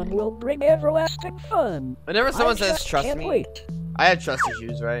 This add-on will bring everlasting fun. Whenever someone I says just trust can't me, wait. I have trust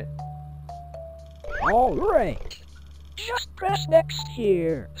issues, right? Alright. Just press next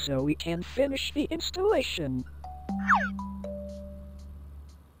here, so we can finish the installation.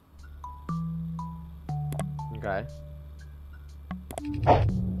 Okay.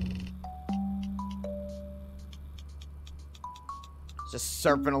 Just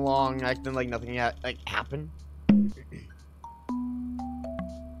surfing along, acting like nothing happened.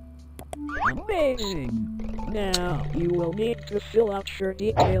 Amazing! Now, you will need to fill out your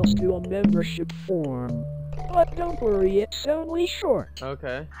details to a membership form. But don't worry, it's only short.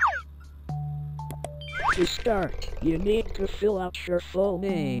 Okay. To start, you need to fill out your full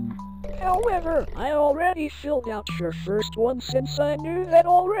name. However, I already filled out your first one since I knew that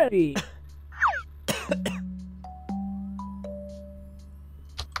already.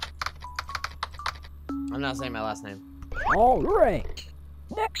 I'm not saying my last name. Alright.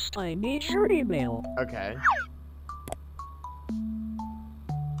 Next, I need your email. Okay.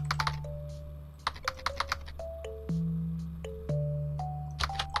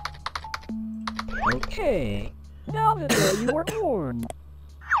 Okay. Now the day you were born.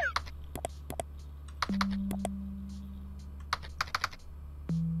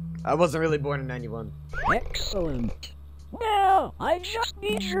 I wasn't really born in 91. Excellent. Now, I just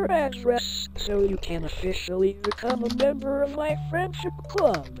need your address so you can officially become a member of my friendship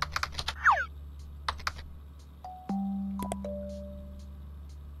club.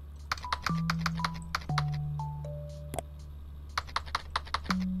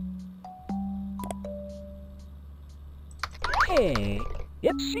 Hey,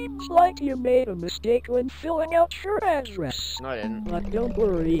 it seems like you made a mistake when filling out your address. No, I didn't. But don't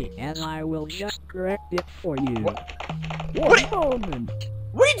worry, as I will just correct it for you. What? One moment.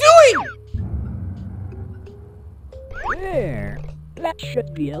 What are you doing? There. That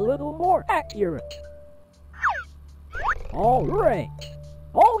should be a little more accurate. Alright.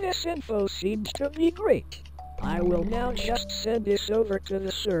 All this info seems to be great. I will now just send this over to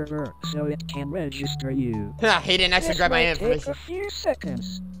the server so it can register you. He didn't actually This grab my might take information. a few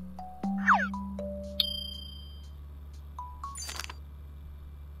seconds.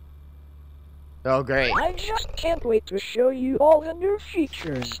 Oh, great. I just can't wait to show you all the new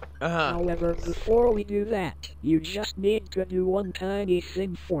features. Uh-huh. However, before we do that, you just need to do one tiny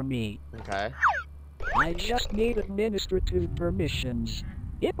thing for me. Okay. I just need administrative permissions.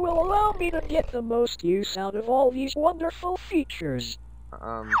 It will allow me to get the most use out of all these wonderful features.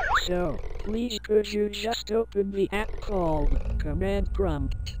 So, please could you just open the app called Command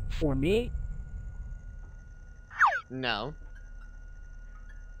Prompt for me? No.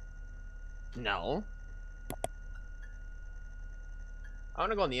 No. I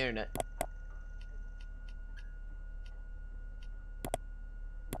wanna go on the internet.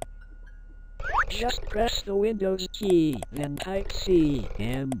 Just press the Windows key, then type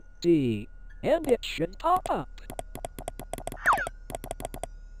CMD, and it should pop up.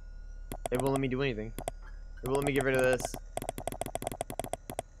 It won't let me do anything. It won't let me get rid of this.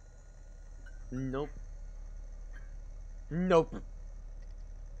 Nope. Nope.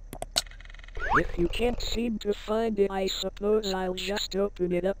 If you can't seem to find it, I suppose I'll just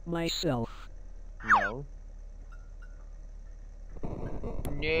open it up myself. No.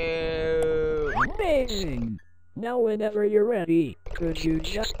 No. Amazing! Now whenever you're ready, could you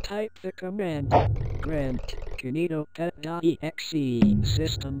just type the command grant kinetopet.exe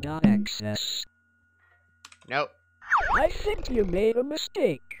system.access. Nope. I think you made a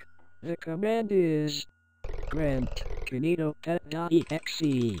mistake. The command is grant kinetopet.exe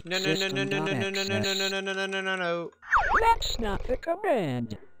No, no, no, no, no, no, no, no, no, no, no, no, no, no, no, no. That's not the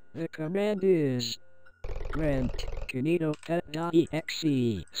command. The command is grant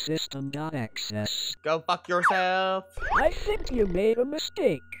kinetopet.exe system.access. Go fuck yourself. I think you made a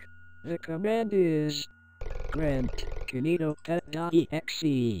mistake. The command is grant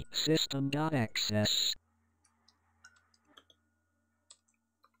kinetopet.exe system.access.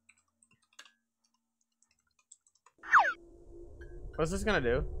 What's this gonna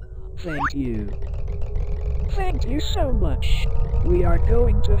do? Thank you. Thank you so much. We are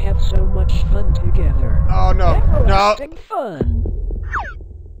going to have so much fun together. Oh no. No. Everlasting fun.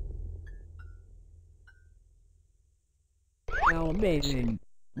 How amazing.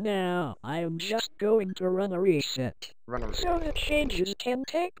 Now, I am just going to run a reset, Run a so the changes can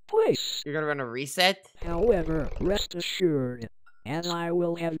take place. You're gonna run a reset? However, rest assured, as I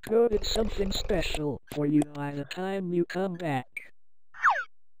will have coded something special for you by the time you come back.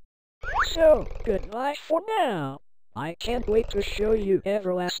 So, goodbye for now. I can't wait to show you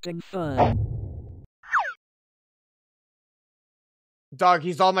everlasting fun. Dog,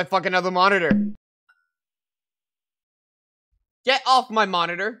 he's on my fucking other monitor. Get off my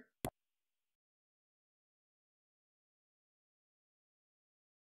monitor.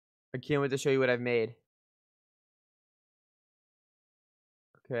 I can't wait to show you what I've made.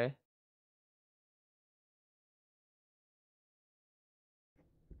 Okay.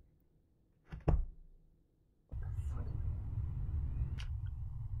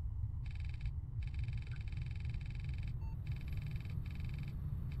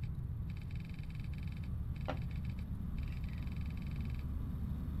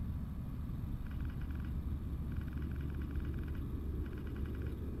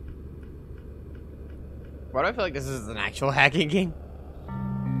 Why do I feel like this is an actual hacking game?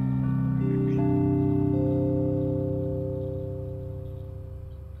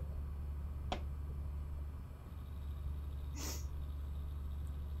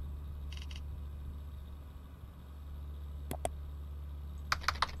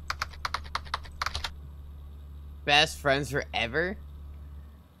 best friends forever?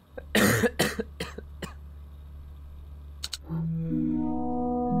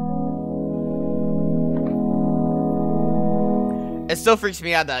 It still freaks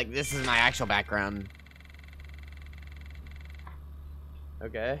me out that like, this is my actual background.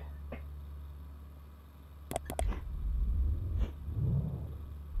 Okay.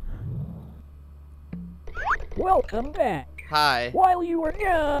 Welcome back. Hi. While you were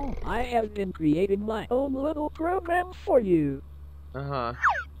gone, I have been creating my own little program for you. Uh-huh.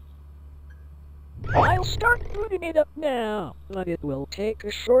 I'll start booting it up now, but it will take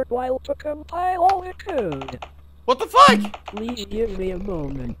a short while to compile all the code. What the fuck? Please give me a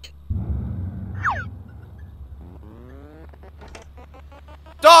moment.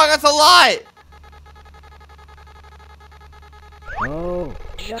 Dog, that's a lot! Oh,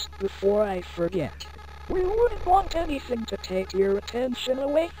 just before I forget. We wouldn't want anything to take your attention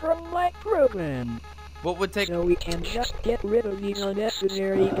away from my program. What would take... So we can just get rid of these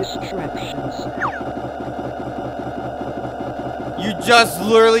unnecessary distractions. You just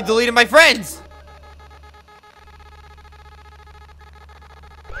literally deleted my friends!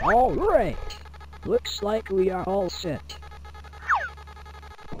 Alright. Looks like we are all set.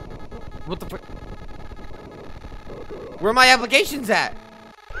 What the fuck? Where are my applications at?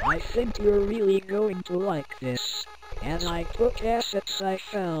 I think you're really going to like this. And I took assets I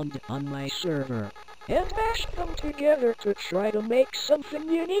found on my server and mashed them together to try to make something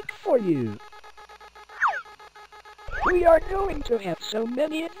unique for you. We are going to have so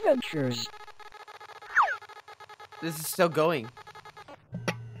many adventures. This is still going.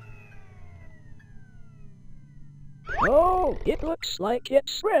 Oh, it looks like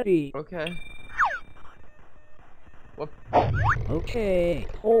it's ready. Okay. What? Okay,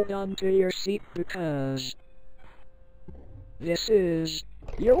 hold on to your seat because this is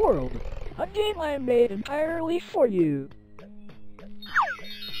your world, a game I made entirely for you.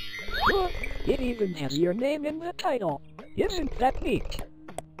 Look, it even has your name in the title. Isn't that neat?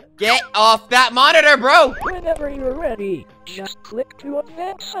 Get off that monitor, bro! Whenever you're ready, just click to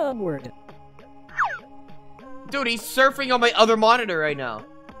advance onward. Dude, he's surfing on my other monitor right now.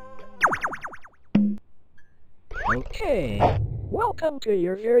 Okay, welcome to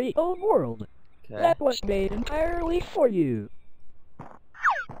your very own world. Okay. That was made entirely for you.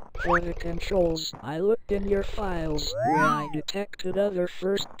 For the controls, I looked in your files where I detected other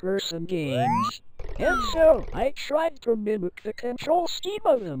first-person games. And so, I tried to mimic the control scheme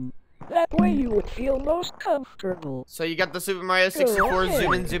of them. That way you would feel most comfortable. So you got the Super Mario 64 ahead.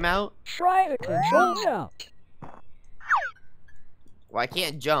 zoom in, zoom out? Try the controls out. Well, I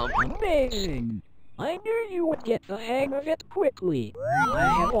can't jump. Amazing. I knew you would get the hang of it quickly. I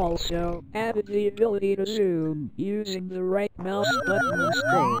have also added the ability to zoom using the right mouse button and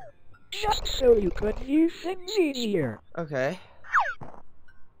scroll, just so you could view things easier. Okay.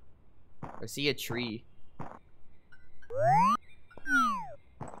 I see a tree.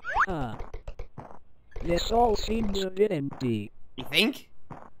 This all seems a bit empty. You think?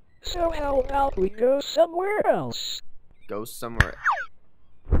 So how about we go somewhere else? Go somewhere.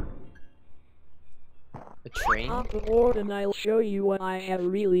 A train? Hop aboard and I'll show you what I have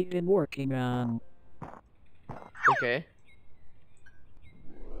really been working on. Okay.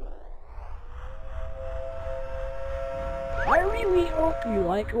 I really hope you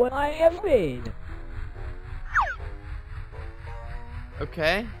like what I have made.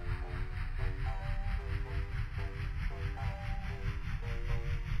 Okay.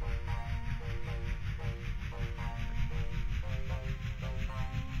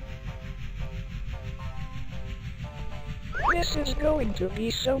 This is going to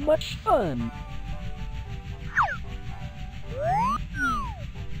be so much fun.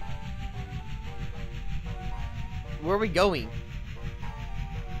 Where are we going?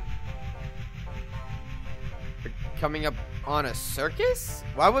 We're coming up on a circus?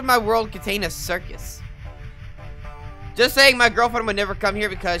 Why would my world contain a circus? Just saying, my girlfriend would never come here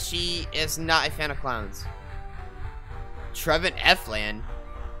because she is not a fan of clowns. Trevin F-Land.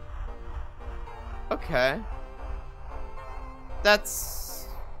 Okay. That's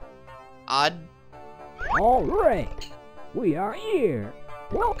odd. Alright, we are here.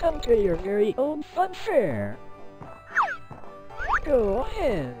 Welcome to your very own fun fair. Go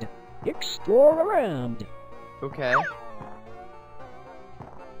ahead, explore around. Okay.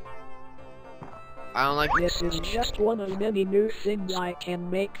 I don't like this. Is just one of many new things I can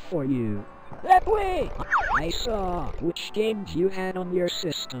make for you. That way, I saw which games you had on your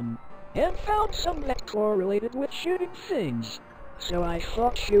system, and found some that correlated with shooting things. So I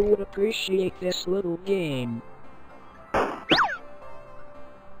thought you would appreciate this little game.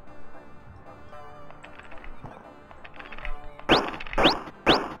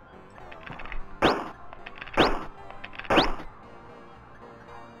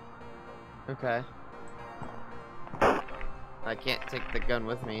 Okay. I can't take the gun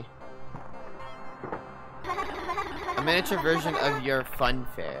with me. A miniature version of your fun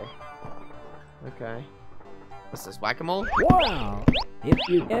fair. Okay. What's this, whack-a-mole? Wow! If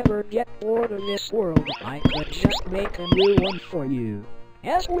you ever get bored of this world, I could just make a new one for you.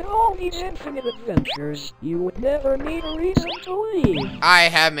 As with all these infinite adventures, you would never need a reason to leave. I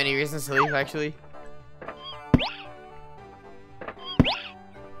have many reasons to leave, actually.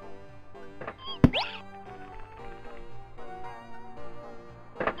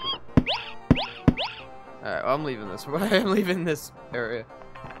 Alright, well, I'm leaving this. I'm leaving this area.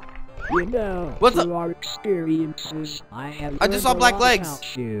 You know, What's through our experiences, I just saw black legs.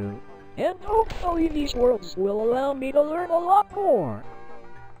 About you. And hopefully these worlds will allow me to learn a lot more.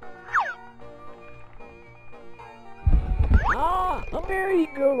 Ah, a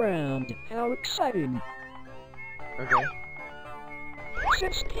merry-go-round. How exciting. Okay.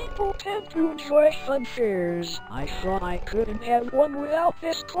 Since people tend to enjoy fun fairs, I thought I couldn't have one without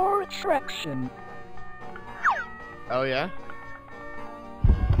this core attraction. Oh, yeah?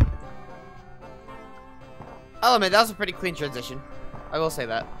 Oh, man, that was a pretty clean transition. I will say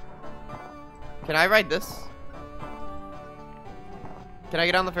that. Can I ride this? Can I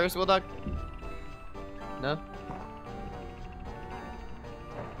get on the Ferris wheel, dog? No?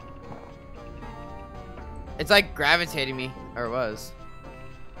 It's like gravitating me, or it was.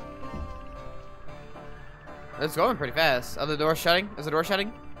 It's going pretty fast. Are the doors shutting? Is the door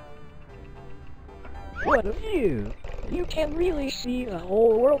shutting? What a view! You can really see the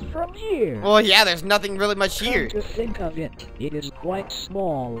whole world from here. Well, yeah, there's nothing really much here. Come to think of it, it is quite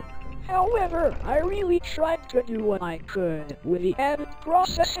small. However, I really tried to do what I could with the added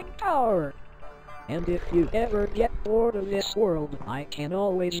processing power. And if you ever get bored of this world, I can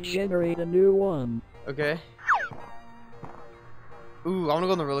always generate a new one. Okay. Ooh, I wanna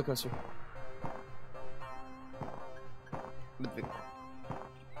go on the roller coaster.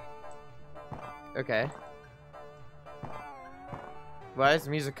 Okay. Why is the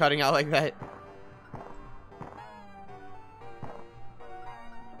music cutting out like that?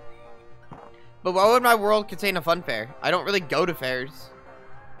 But why would my world contain a fun fair? I don't really go to fairs.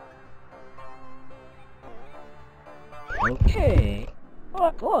 Okay,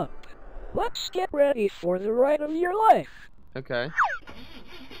 buckle up. Let's get ready for the ride of your life. Okay.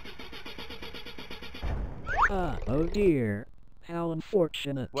 Ah, oh dear. How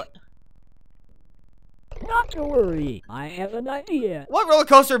unfortunate. What? Not to worry, I have an idea. What roller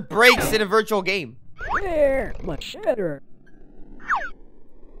coaster breaks in a virtual game? There, much better.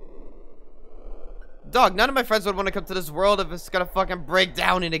 Dog, none of my friends would want to come to this world if it's gonna fucking break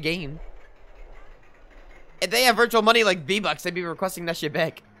down in a game. If they have virtual money like V-Bucks, they'd be requesting that shit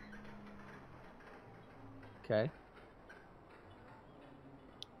back. Okay.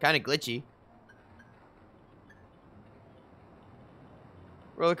 Kinda glitchy.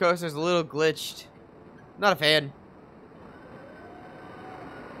 Roller coaster's a little glitched. Not a fan.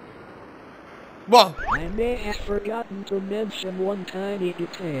 Whoa! I may have forgotten to mention one tiny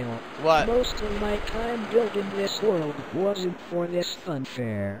detail. What? Most of my time building this world wasn't for this fun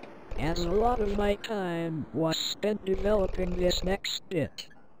fair, as a lot of my time was spent developing this next bit.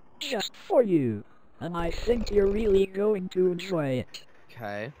 Just for you, and I think you're really going to enjoy it.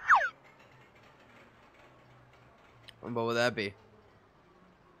 Okay. What would that be?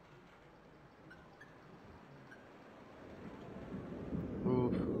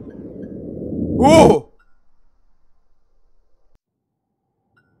 Ooh. Ooh!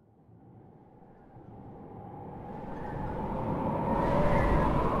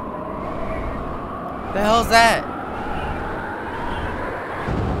 The hell's that?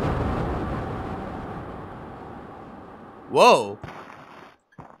 Whoa!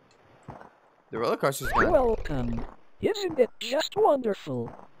 The roller coaster's gone. Welcome. Isn't it just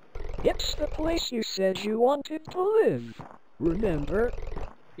wonderful? It's the place you said you wanted to live. Remember?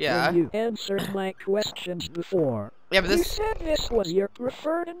 Yeah. When you answered my questions before. Yeah, but You this... said this was your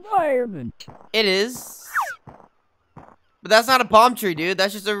preferred environment. It is. But that's not a palm tree, dude.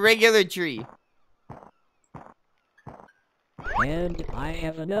 That's just a regular tree. And I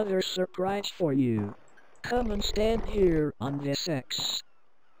have another surprise for you. Come and stand here on this X.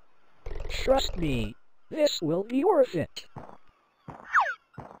 Trust me, this will be worth it.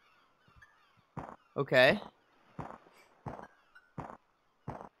 Okay.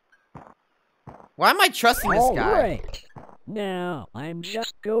 Why am I trusting this guy? Alright. Now, I'm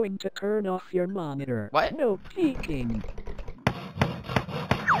just going to turn off your monitor. What? No peeking.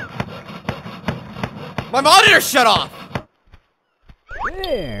 My monitor shut off!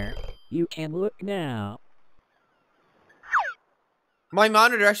 There. You can look now. My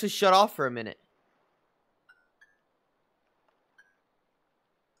monitor actually shut off for a minute.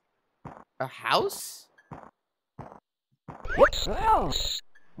 A house? It's a house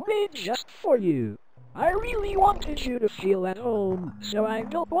made just for you. I really wanted you to feel at home, so I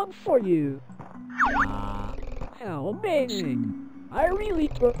built one for you. Ah, how amazing. I really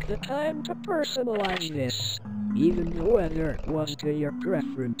took the time to personalize this, even the weather was to your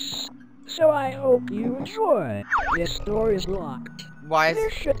preference. So I hope you enjoy. This door is locked. Why There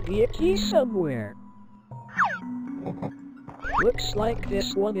is... should be a key somewhere. Looks like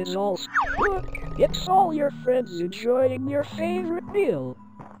this one is all... Look, it's all your friends enjoying your favorite meal.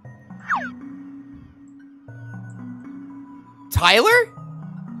 Tyler?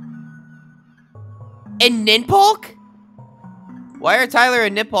 And Ninpulk? Why are Tyler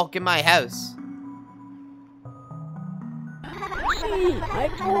and Ninpulk in my house? See, I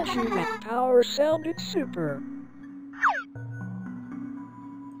told you that power sounded super.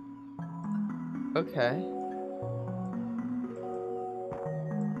 Okay.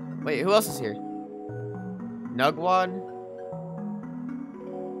 Wait, who else is here? Nugwan?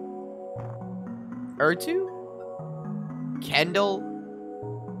 Urtu? Kendall?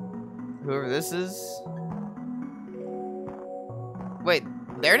 Whoever this is? Wait,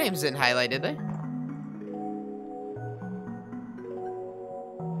 their names didn't highlight, did they?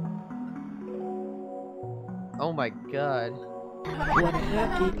 Oh my god. What a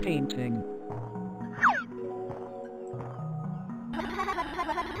happy painting.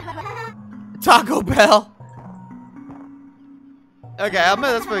 Taco Bell! Okay, I'll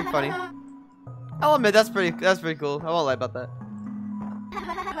admit that's pretty funny. I'll admit that's pretty cool. I won't lie about that.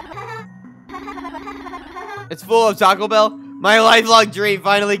 It's full of Taco Bell. My lifelong dream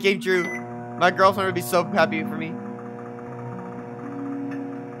finally came true. My girlfriend would be so happy for me.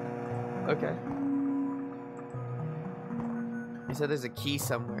 Okay. You said there's a key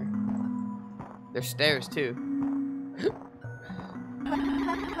somewhere. There's stairs too.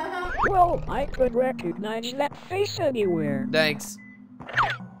 Well, I could recognize that face anywhere. Thanks.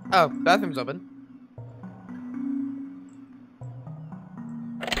 Oh, bathroom's open.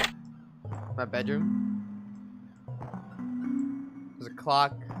 My bedroom. There's a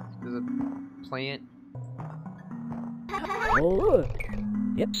clock. There's a plant. Oh look,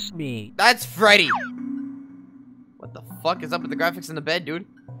 it's me. That's Freddy! What the fuck is up with the graphics in the bed, dude?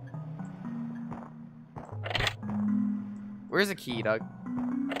 Where's the key, Doug?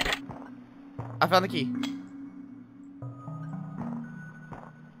 I found the key.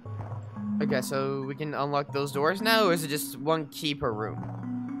 Okay, so we can unlock those doors now, or is it just one key per room?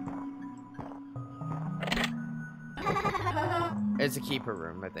 It's a key per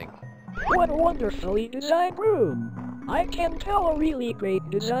room, I think. What a wonderfully designed room. I can tell a really great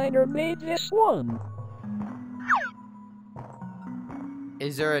designer made this one.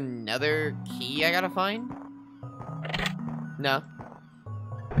 Is there another key I gotta find? No.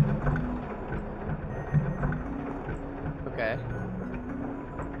 Okay.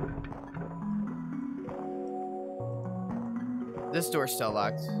 This door's still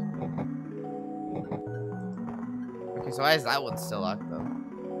locked. Okay, so why is that one still locked, though?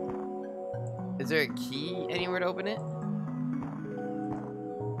 Is there a key anywhere to open it?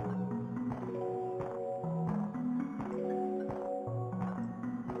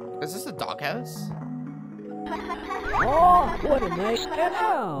 Is this a doghouse? Oh, what a nice pet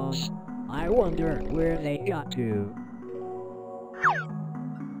house. I wonder where they got to.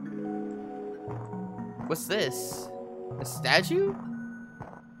 What's this? A statue?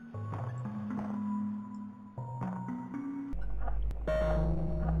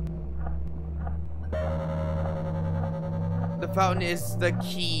 The fountain is the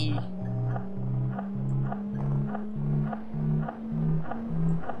key.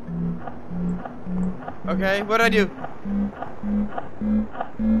 Okay, what do I do?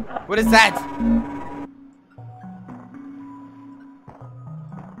 What is that?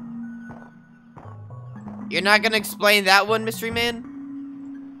 You're not gonna explain that one, mystery man?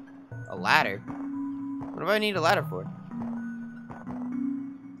 A ladder? What do I need a ladder for?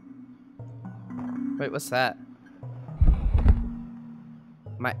 Wait, what's that?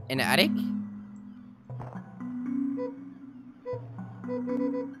 Am I in an attic?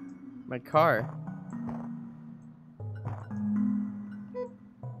 My car.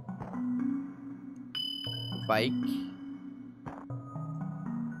 Bike.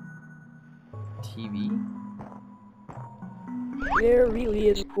 TV. There really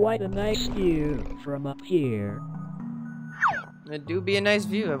is quite a nice view from up here. It do be a nice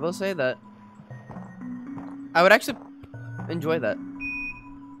view, I will say that. I would actually enjoy that.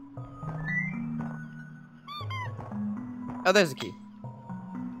 Oh, there's a key.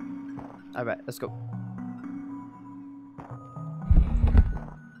 Alright, let's go.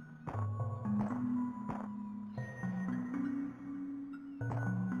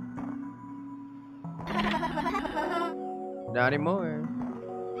 Not anymore.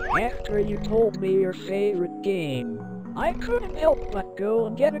 After you told me your favorite game, I couldn't help but go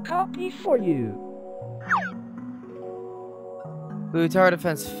and get a copy for you. Blue Tower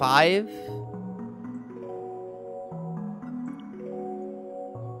Defense 5?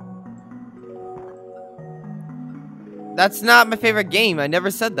 That's not my favorite game. I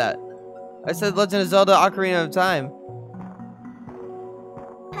never said that. I said Legend of Zelda Ocarina of Time.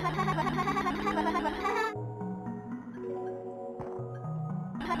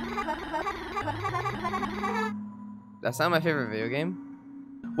 That's not my favorite video game.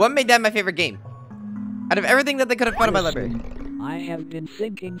 What made that my favorite game? Out of everything that they could have found in my library. I have been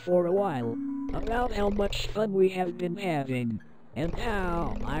thinking for a while about how much fun we have been having, and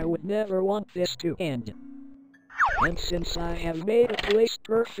how I would never want this to end. And since I have made a place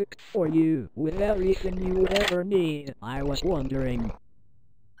perfect for you, with everything you would ever need, I was wondering,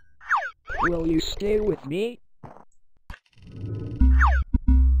 will you stay with me?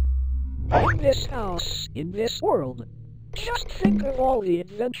 In this house, in this world, just think of all the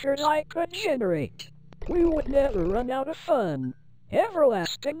adventures I could generate. We would never run out of fun.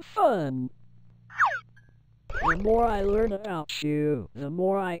 Everlasting fun. The more I learn about you, the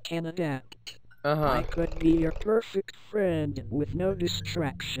more I can adapt. I could be your perfect friend with no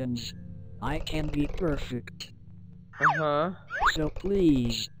distractions. I can be perfect. So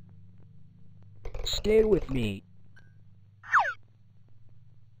please, stay with me.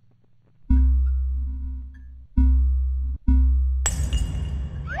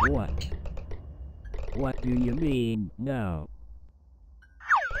 What? What do you mean, no?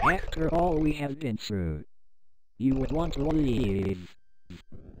 After all we have been through, you would want to leave.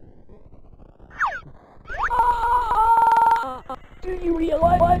 Do you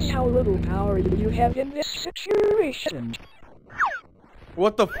realize how little power you have in this situation?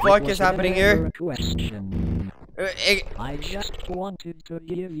 What the fuck is happening here? Question. I just wanted to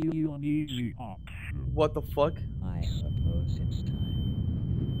give you an easy option. What the fuck? I suppose it's time.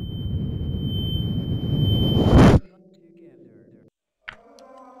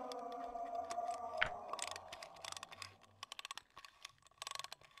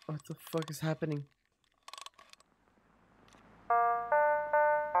 What the fuck is happening?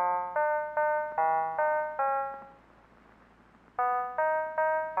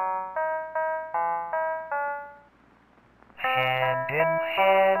 Hand in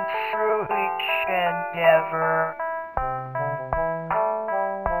hand through each endeavor.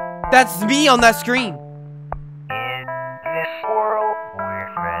 That's me on that screen. In this world,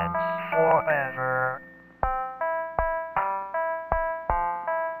 we're friends forever.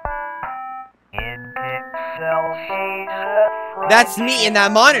 In pixels, she's a That's me in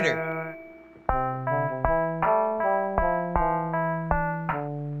that monitor.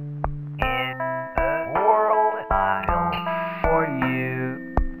 In a world I built for you.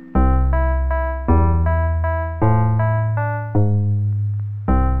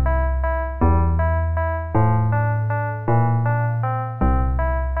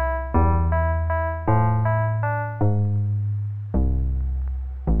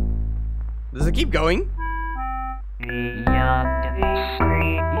 Does it keep going? Beyond the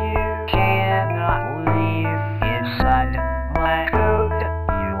screen, you cannot leave. Inside my code,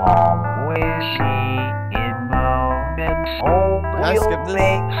 you always see. In moments, Can I you'll skip this?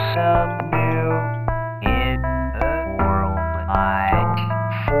 make some new. In a world I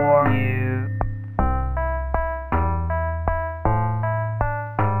for you.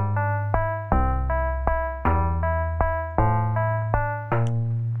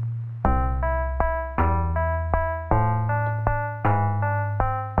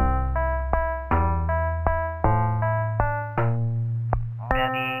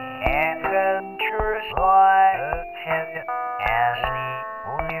 Many adventures lie ahead as we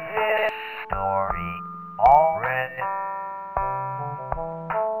leave this story already.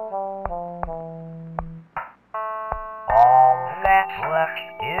 All that's left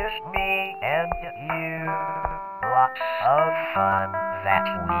is me and you. Lots of fun that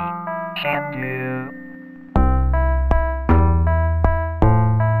we can do.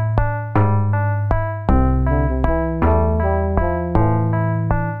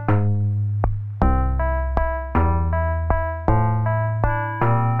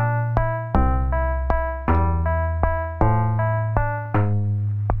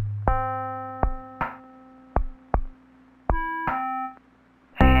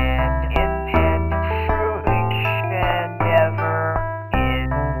 Hand in hand through each endeavor. In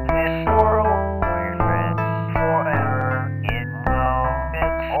this world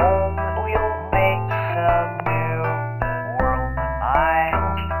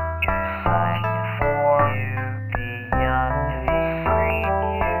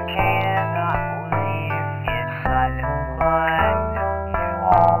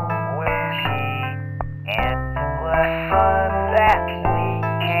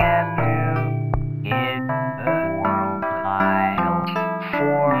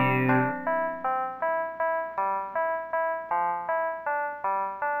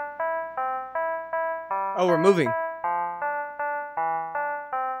Oh, we're moving.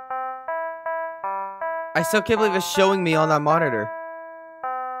 I still can't believe it's showing me on that monitor.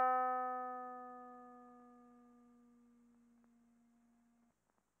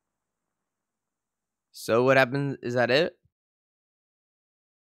 So what happens? Is that it?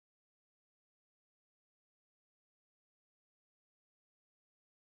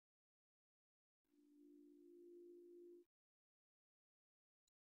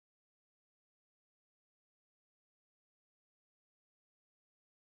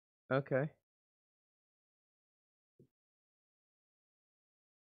 Okay.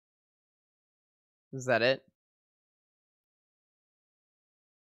 Is that it?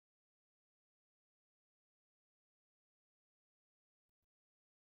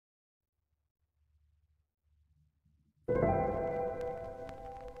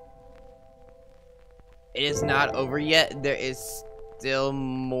 It is not over yet. There is still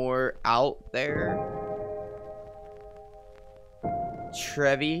more out there.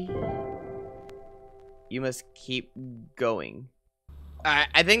 Trevi, you must keep going. Alright,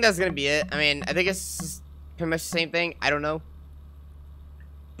 I think that's gonna be it. I mean, I think it's pretty much the same thing. I don't know.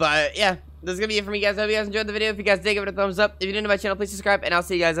 But yeah, this is gonna be it for me, guys. I hope you guys enjoyed the video. If you guys did, give it a thumbs up. If you're new to my channel, please subscribe, and I'll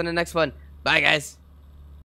see you guys on the next one. Bye, guys.